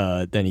 and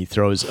then he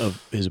throws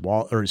his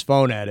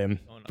phone at him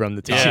from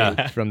the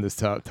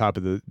top top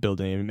of the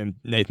building, and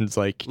Nathan's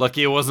like,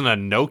 Lucky it wasn't a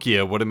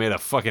Nokia. Would have made a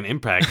fucking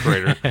impact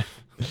crater.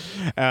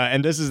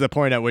 and this is the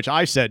point at which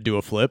I said do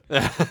a flip.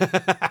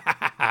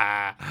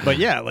 But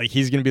yeah, like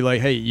he's gonna be like,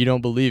 hey, you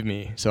don't believe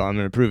me, so I'm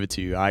gonna prove it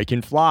to you. I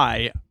can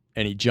fly.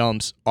 And he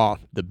jumps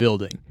off the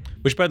building.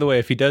 Which, by the way,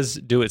 if he does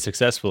do it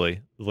successfully,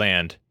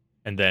 land,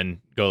 and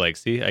then go like,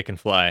 see, I can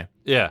fly.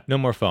 Yeah. No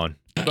more phone.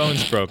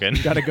 Phone's broken.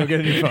 Gotta go get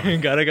a new phone.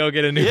 Gotta go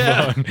get a new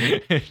phone.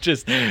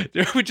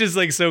 Which is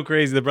like so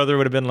crazy. The brother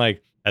would have been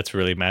like, that's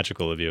really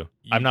magical of you.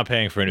 I'm not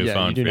paying for a new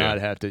phone. You do for not you.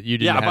 have to. You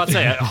do Yeah, I'm not about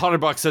to have say,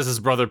 $100 says his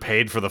brother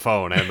paid for the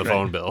phone and the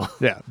phone bill.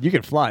 Yeah, you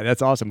can fly.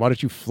 That's awesome. Why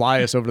don't you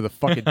fly us over to the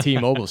fucking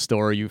T-Mobile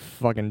store, you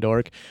fucking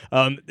dork?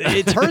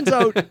 It turns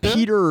out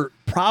Peter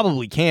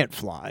probably can't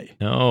fly.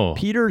 No.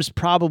 Peter's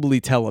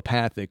probably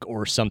telepathic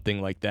or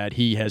something like that.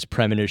 He has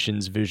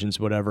premonitions,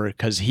 visions, whatever,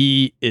 because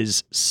he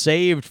is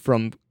saved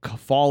from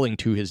falling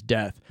to his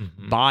death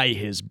by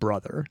his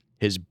brother.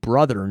 His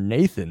brother,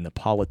 Nathan, the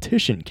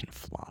politician, can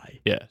fly.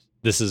 Yes.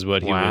 This is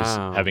what he was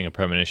having a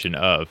premonition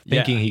of,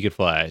 thinking he could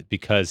fly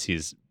because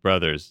his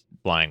brother's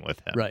flying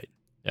with him. Right.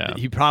 Yeah.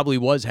 He probably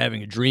was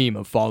having a dream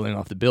of falling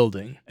off the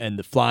building, and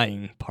the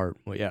flying part,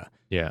 well, yeah.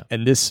 Yeah.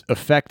 And this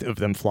effect of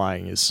them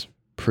flying is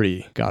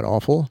pretty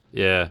god-awful.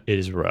 Yeah. It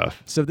is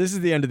rough. So this is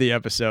the end of the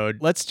episode.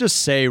 Let's just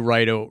say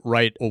right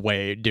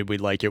away, did we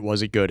like it?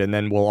 Was it good? And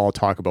then we'll all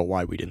talk about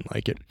why we didn't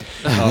like it.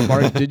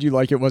 Mark, did you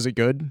like it? Was it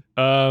good?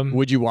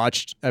 Would you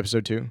watch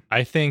episode 2?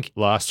 I think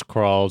Lost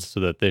crawled so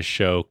that this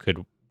show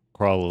could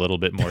crawl a little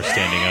bit more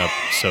standing up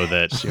so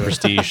that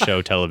prestige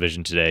show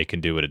television today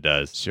can do what it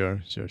does. Sure.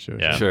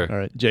 Yeah. Sure. All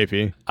right,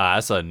 JP.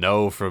 That's a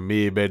no from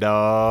me, Mad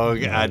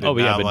Dawg. I did Oh,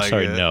 yeah, not but like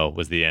sorry, it. no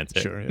was the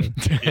answer. Sure,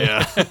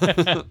 yeah.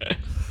 Yeah.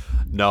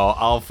 No,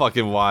 I'll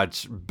fucking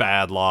watch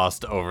Bad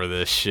Lost over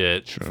this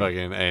shit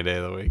fucking any day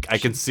of the week. I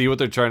can see what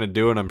they're trying to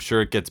do, and I'm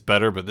sure it gets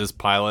better, but this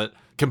pilot,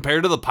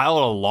 compared to the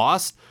pilot of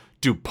Lost,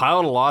 dude,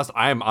 pilot of Lost,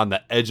 I am on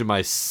the edge of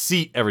my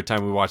seat every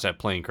time we watch that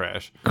plane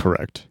crash.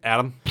 Correct.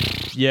 Adam?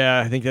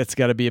 Yeah, I think that's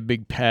got to be a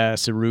big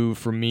pass-a-roo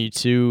for me,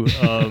 too.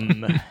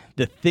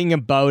 The thing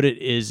about it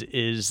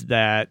is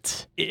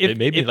that... It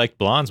made me like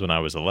blondes when I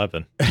was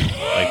 11.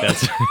 Like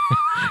that's...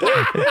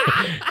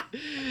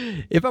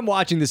 If I'm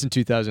watching this in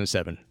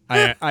 2007,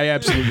 I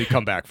absolutely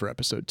come back for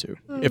episode 2.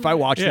 If I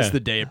watch this the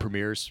day it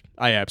premieres,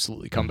 I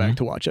absolutely come back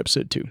to watch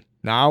episode 2.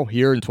 Now,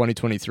 here in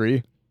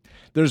 2023,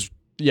 there's,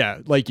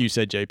 like you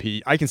said,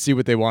 JP, I can see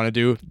what they want to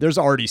do. There's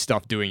already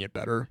stuff doing it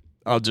better.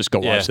 I'll just go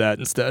watch that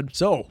instead.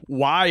 So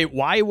why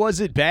was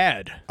it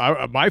bad?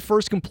 My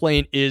first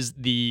complaint is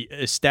the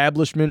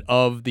establishment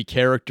of the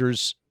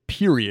characters,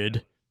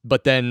 period.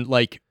 But then,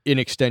 like, in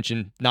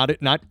extension,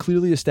 not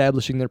clearly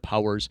establishing their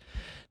powers,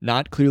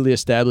 not clearly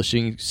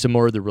establishing some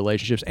more of the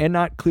relationships, and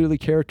not clearly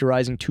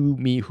characterizing to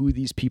me who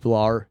these people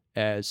are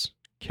as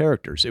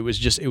characters. It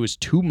was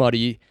too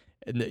muddy.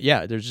 And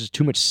there's just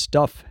too much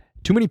stuff,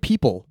 too many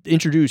people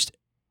introduced,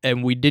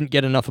 and we didn't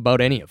get enough about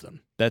any of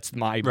them. That's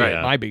my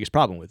biggest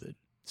problem with it.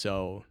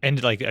 So,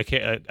 and like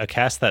a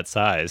cast that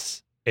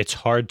size, it's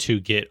hard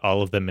to get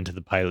all of them into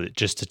the pilot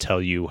just to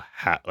tell you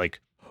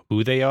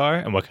who they are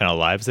and what kind of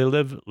lives they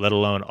live, let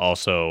alone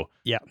also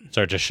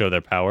start to show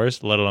their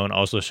powers, let alone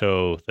also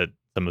show that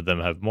some of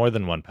them have more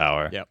than one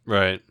power. Yep.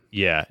 Right.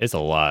 Yeah, it's a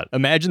lot.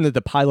 Imagine that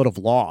the pilot of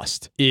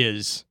Lost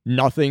is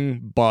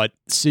nothing but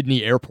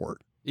Sydney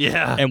Airport.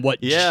 Yeah. And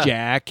what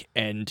Jack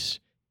and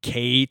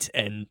Kate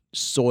and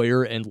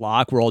Sawyer and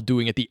Locke were all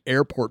doing at the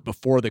airport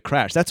before the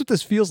crash. That's what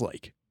this feels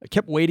like. I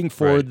kept waiting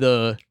for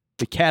the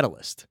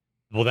catalyst.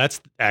 Well,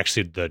 that's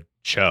actually the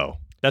show.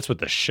 That's what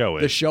the show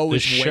is. The show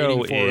is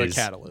waiting for a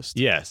catalyst.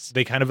 Yes.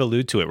 They kind of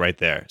allude to it right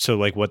there. So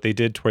like what they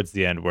did towards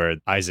the end where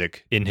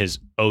Isaac in his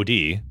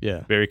OD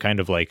very kind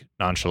of like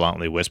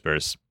nonchalantly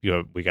whispers,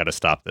 we got to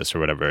stop this or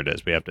whatever it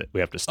is. We have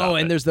to stop it.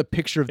 And there's the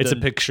picture of It's a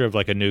picture of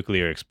like a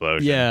nuclear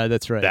explosion. Yeah,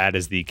 that's right. That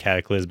is the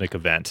cataclysmic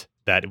event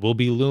that will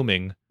be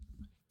looming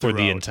for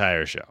the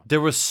entire show. There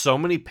was so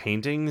many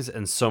paintings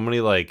and so many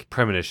like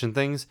premonition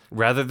things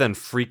rather than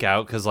freak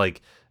out because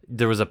like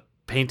there was a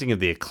painting of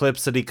the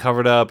eclipse that he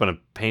covered up and a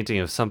painting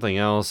of something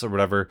else or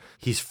whatever.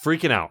 He's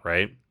freaking out,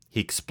 right? He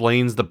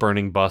explains the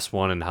burning bus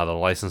one and how the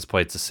license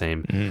plate's the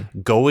same.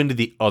 Mm-hmm. Go into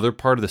the other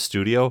part of the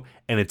studio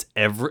and it's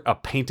a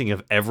painting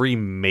of every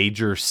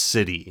major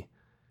city.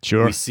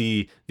 Sure. We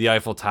see the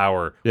Eiffel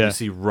Tower. Yeah. We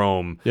see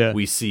Rome. Yeah.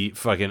 We see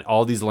fucking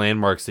all these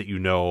landmarks that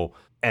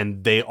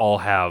and they all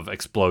have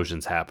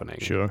explosions happening.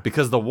 Sure.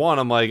 Because the one,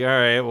 I'm like, all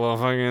right, well,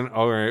 fucking,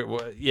 all right,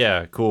 well,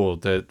 yeah, cool.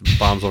 The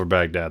bombs over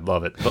Baghdad,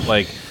 love it. But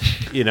like,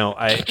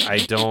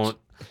 I don't.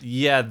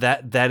 Yeah,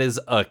 that is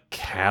a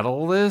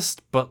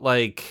catalyst, but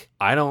like,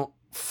 I don't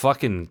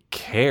fucking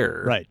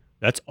care. Right.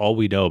 That's all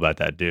we know about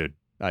that dude.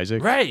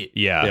 Isaac. Right.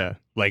 Yeah.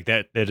 Like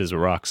that is a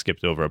rock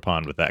skipped over a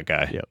pond with that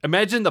guy. Yep.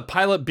 Imagine the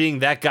pilot being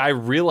that guy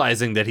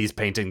realizing that he's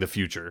painting the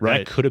future.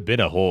 Right. That could have been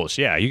a whole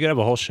you could have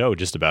a whole show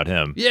just about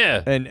him.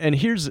 Yeah. And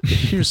here's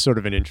sort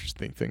of an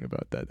interesting thing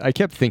about that. I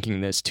kept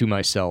thinking this to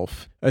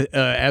myself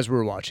as we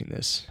were watching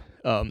this.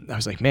 I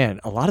was like, man,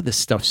 a lot of this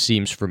stuff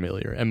seems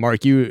familiar. And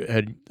Mark, you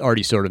had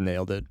already sort of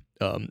nailed it.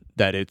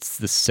 That it's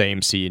the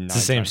same scene. It's the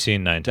same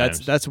scene 9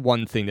 times. That's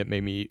one thing that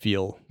made me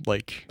feel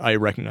like I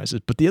recognize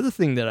it. But the other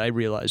thing that I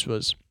realized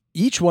was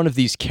each one of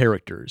these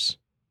characters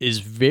is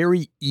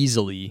very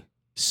easily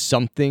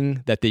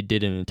something that they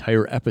did an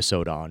entire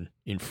episode on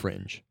in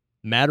Fringe.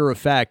 Matter of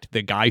fact,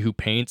 the guy who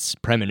paints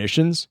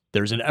premonitions,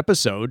 there's an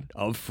episode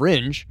of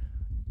Fringe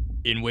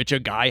in which a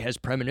guy has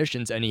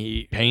premonitions and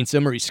he paints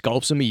them or he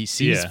sculpts them, he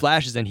sees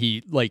flashes and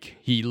he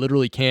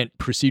literally can't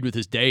proceed with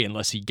his day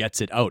unless he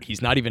gets it out.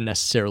 He's not even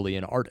necessarily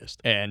an artist.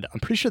 And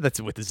I'm pretty sure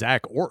that's with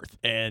Zach Orth.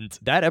 And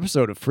that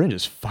episode of Fringe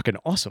is fucking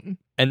awesome.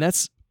 And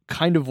that's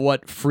kind of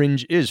what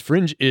Fringe is.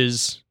 Fringe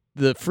is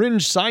the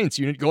Fringe science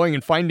unit going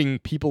and finding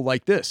people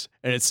like this.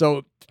 And it's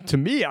so, to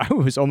me, I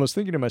was almost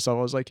thinking to myself,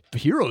 I was like,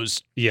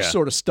 heroes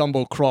sort of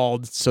stumble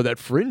crawled so that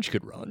Fringe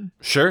could run.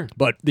 Sure.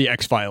 But the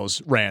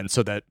X-Files ran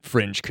so that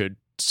Fringe could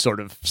sort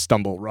of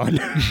stumble run.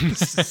 Yeah.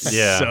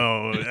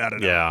 So, I don't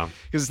know. Yeah.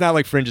 Because it's not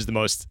like Fringe is the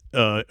most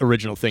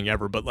original thing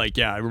ever. But like,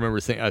 I remember I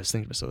was thinking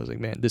to myself, I was like,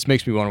 man, this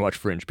makes me want to watch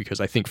Fringe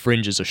because I think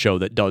Fringe is a show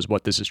that does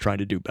what this is trying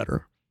to do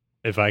better.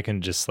 If I can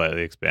just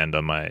slightly expand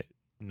on my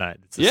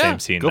it's the same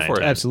scene. Go for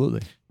it.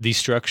 Absolutely. The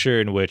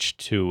structure in which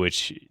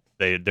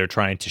they're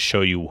trying to show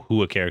you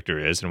who a character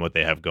is and what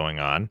they have going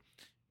on,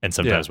 and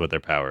sometimes what their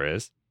power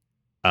is.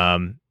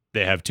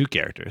 They have two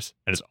characters,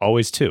 and it's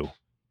always two,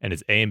 and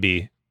it's A and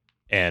B,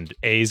 and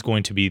A is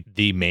going to be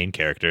the main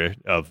character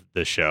of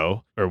the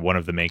show, or one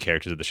of the main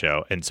characters of the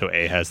show, and so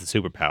A has the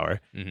superpower.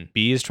 Mm-hmm.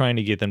 B is trying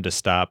to get them to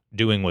stop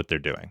doing what they're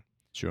doing.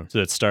 Sure. So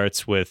it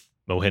starts with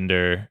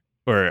Mohinder.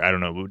 Or I don't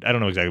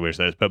know exactly where it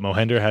says, but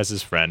Mohinder has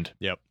his friend.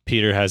 Yep.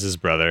 Peter has his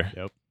brother.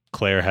 Yep.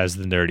 Claire has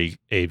the nerdy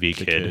AV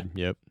kid.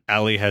 Yep.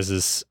 Allie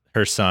has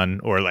her son,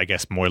 or I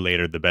guess more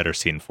later, the better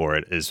scene for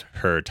it is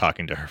her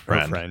talking to her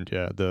friend. Her friend,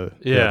 the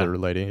other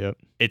lady. Yep.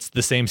 It's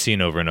the same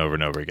scene over and over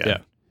and over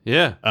again.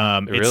 Yeah.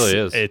 It really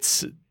is.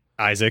 It's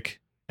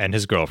Isaac and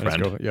his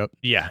girlfriend. Yep.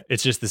 Yeah.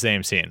 It's just the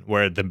same scene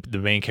where the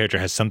main character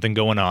has something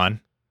going on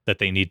that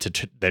they need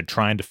to, they're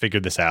trying to figure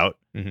this out.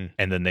 Mm-hmm.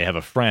 And then they have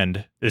a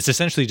friend. It's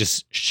essentially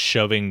just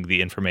shoving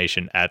the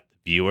information at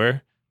the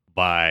viewer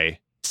by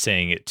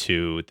saying it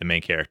to the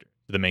main character.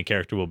 The main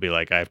character will be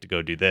like, I have to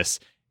go do this.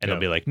 And they'll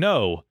be like,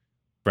 no,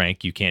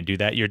 Frank, you can't do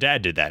that. Your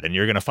dad did that. And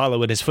you're going to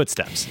follow in his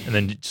footsteps. And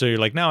then, so you're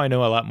like, now I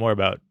know a lot more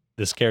about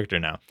this character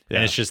now. Yeah.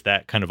 And it's just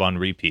that kind of on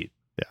repeat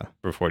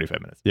for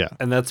 45 minutes. Yeah.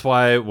 And that's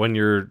why when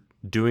you're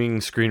doing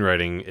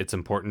screenwriting, it's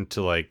important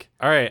to like,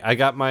 all right, I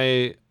got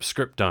my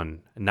script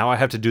done. Now I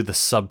have to do the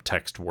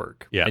subtext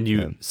work. Yeah.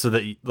 And so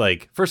that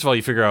like, first of all,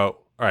 you figure out,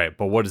 all right,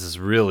 but what is this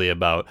really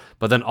about?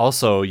 But then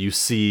also you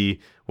see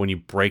when you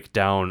break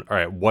down, all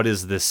right, what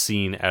is this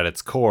scene at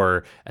its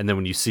core? And then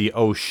when you see,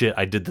 oh shit,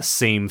 I did the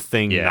same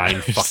thing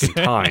 9 fucking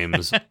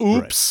times.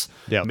 Oops.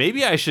 Right. Yeah.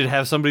 Maybe I should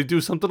have somebody do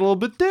something a little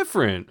bit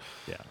different.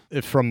 Yeah.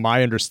 From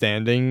my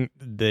understanding,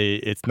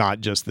 it's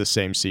not just the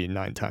same scene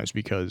 9 times,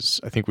 because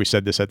I think we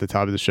said this at the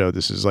top of the show.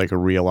 This is like a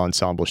real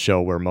ensemble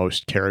show where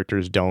most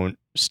characters don't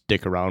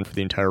stick around for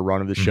the entire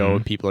run of the show.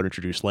 People are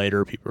introduced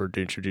later. People are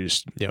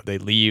introduced, they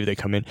leave, they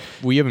come in.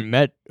 We haven't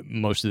met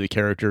most of the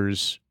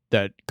characters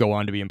that go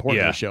on to be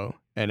important in the show.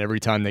 And every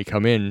time they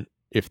come in,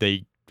 if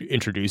they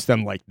introduce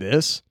them like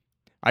this,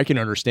 I can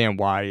understand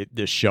why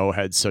this show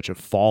had such a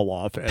fall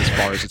off as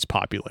far as its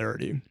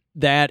popularity.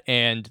 That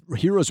and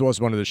Heroes was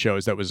one of the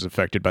shows that was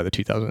affected by the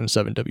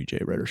 2007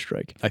 WGA writer's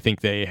strike. I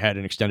think they had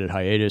an extended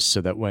hiatus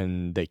so that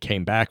when they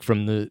came back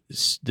from the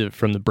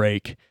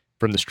break,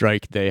 from the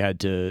strike, they had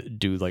to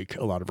do like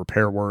a lot of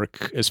repair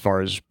work as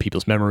far as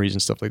people's memories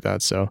and stuff like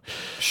that. So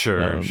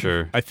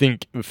Sure. I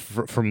think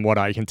from what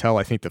I can tell,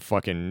 I think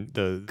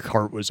the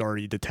cart was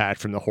already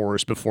detached from the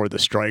horse before the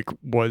strike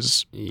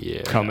was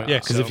coming. Yeah,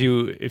 because if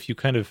you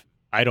kind of,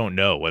 I don't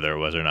know whether it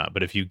was or not,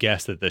 but if you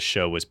guess that this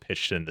show was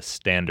pitched in the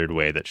standard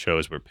way that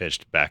shows were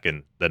pitched back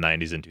in the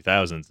 90s and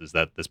 2000s, is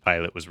that this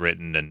pilot was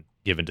written and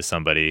given to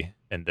somebody,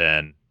 and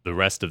then the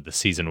rest of the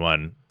season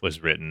 1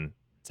 was written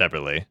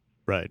separately.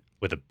 Right.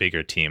 With a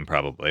bigger team,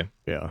 probably.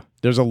 Yeah.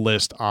 There's a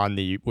list on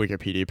the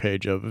Wikipedia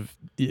page of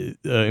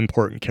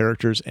important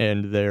characters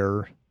and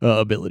their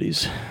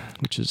abilities,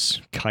 which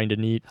is kind of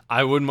neat.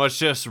 I would much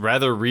just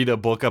rather read a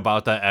book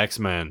about the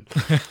X-Men.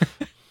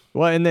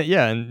 Well, and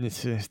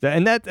that's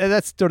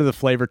sort of the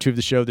flavor too of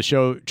the show. The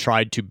show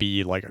tried to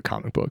be like a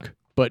comic book,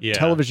 but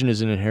television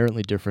is an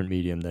inherently different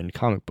medium than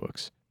comic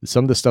books.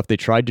 Some of the stuff they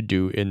tried to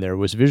do in there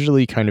was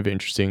visually kind of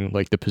interesting,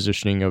 like the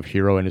positioning of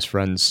Hero and his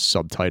friends'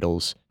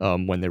 subtitles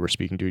when they were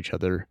speaking to each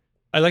other.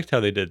 I liked how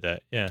they did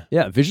that, yeah.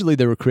 Yeah, visually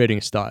they were creating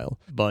a style,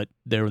 but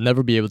they will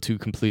never be able to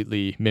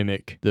completely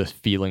mimic the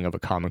feeling of a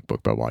comic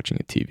book by watching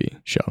a TV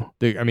show.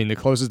 The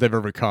closest they've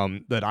ever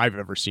come, that I've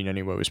ever seen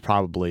anyway, was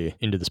probably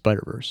Into the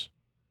Spider-Verse.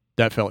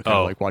 That felt kind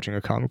of like watching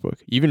a comic book.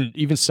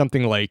 Even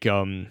something like...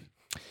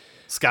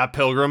 Scott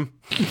Pilgrim.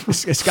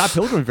 Scott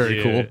Pilgrim,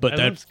 very cool, but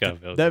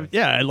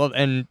I love,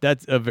 and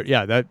that's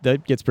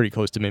that gets pretty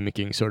close to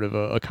mimicking sort of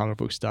a comic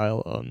book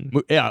style.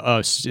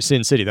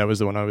 Sin City, that was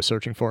the one I was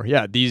searching for.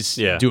 Yeah, these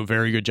do a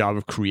very good job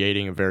of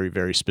creating a very,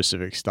 very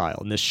specific style,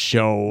 and this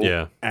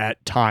show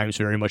at times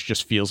very much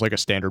just feels like a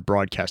standard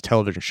broadcast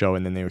television show,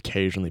 and then they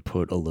occasionally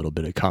put a little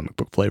bit of comic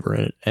book flavor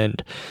in it,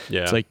 and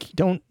it's like,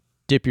 don't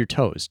dip your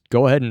toes,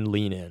 go ahead and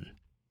lean in,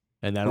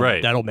 and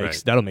that'll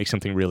make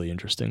something really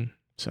interesting.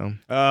 So,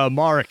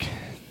 Mark,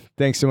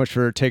 thanks so much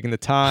for taking the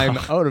time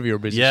out of your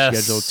busy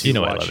schedule to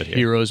watch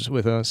Heroes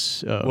with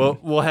us.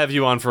 We'll have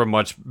you on for a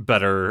much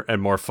better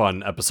and more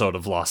fun episode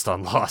of Lost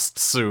on Lost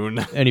soon.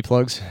 Any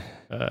plugs?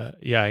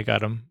 Yeah, I got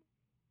them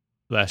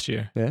last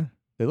year. Yeah,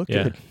 they look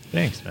good.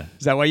 Thanks, man.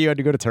 Is that why you had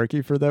to go to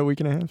Turkey for that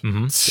week and a half?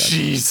 Mm-hmm.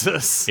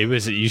 Jesus. It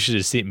was. You should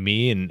have seen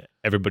me and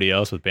everybody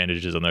else with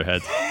bandages on their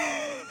heads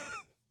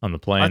on the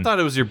plane. I thought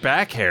it was your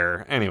back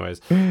hair.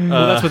 Anyways.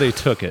 Well, that's where they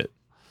took it.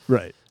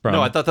 Right. No,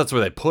 I thought that's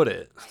where they put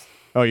it.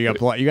 Oh, you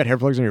got hair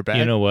plugs on your back?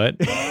 You know what?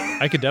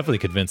 I could definitely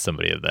convince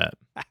somebody of that.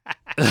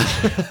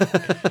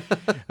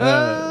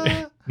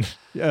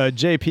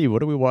 JP,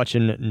 what are we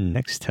watching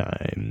next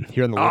time?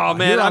 Here on the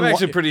I'm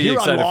actually pretty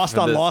excited on Lost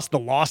for on this. Lost, the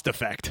Lost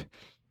Effect.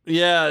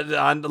 Yeah,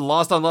 on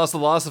Lost on Lost, the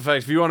Lost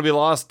Effect. If you want to be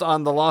lost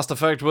on the Lost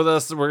Effect with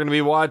us, we're going to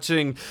be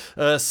watching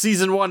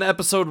Season 1,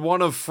 Episode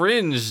 1 of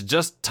Fringe,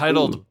 just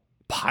titled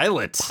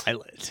Pilot.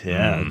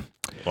 Yeah.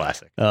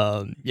 Classic.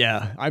 I'm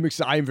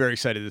very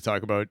excited to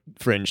talk about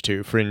Fringe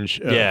too. Fringe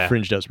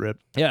does rip.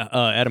 Yeah.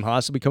 Adam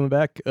Haas will be coming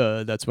back.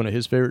 That's one of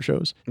his favorite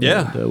shows.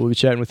 Yeah. And, we'll be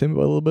chatting with him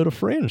about a little bit of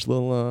Fringe,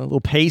 little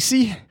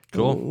Pacey.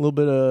 Cool. A little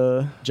bit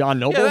of John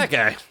Noble. Yeah, that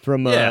guy.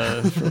 From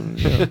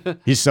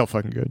he's so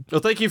fucking good.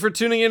 Well, thank you for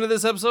tuning into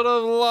this episode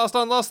of Lost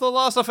on Lost, the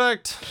Lost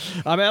Effect.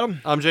 I'm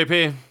Adam. I'm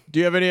JP. Do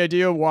you have any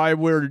idea why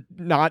we're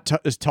not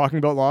talking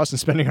about Lost and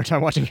spending our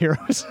time watching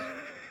Heroes?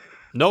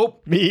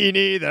 Nope. Me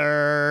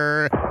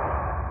neither.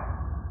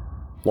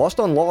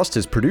 Lost on Lost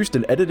is produced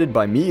and edited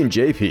by me and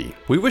JP.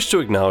 We wish to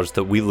acknowledge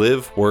that we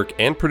live, work,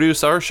 and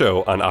produce our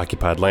show on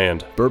occupied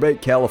land.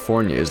 Burbank,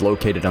 California is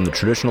located on the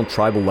traditional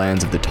tribal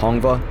lands of the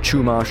Tongva,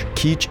 Chumash,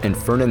 Kizh, and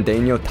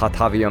Fernandino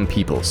Tataviam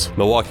peoples.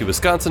 Milwaukee,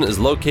 Wisconsin is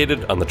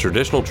located on the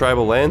traditional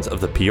tribal lands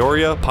of the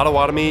Peoria,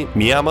 Potawatomi,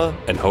 Miama,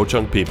 and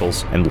Ho-Chunk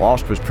peoples. And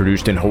Lost was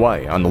produced in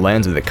Hawaii on the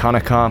lands of the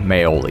Kanaka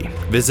Maoli.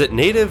 Visit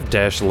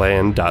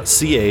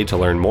native-land.ca to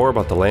learn more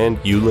about the land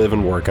you live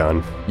and work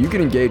on. You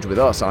can engage with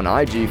us on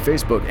IG,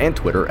 Facebook, Facebook and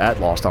Twitter at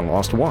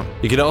LostOnLost1.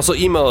 You can also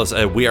email us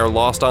at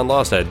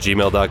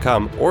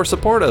wearelostonlost@gmail.com or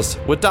support us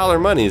with dollar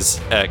monies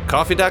at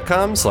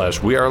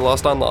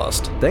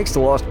coffee.com/wearelostonlost. Thanks to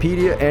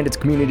Lostpedia and its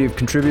community of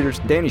contributors,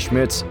 Danny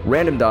Schmitz,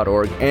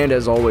 Random.org, and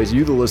as always,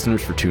 you the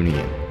listeners for tuning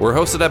in. We're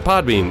hosted at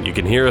Podbean. You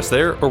can hear us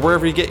there or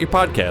wherever you get your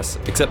podcasts,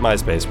 except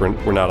MySpace.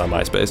 We're not on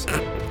MySpace.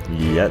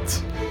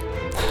 Yet.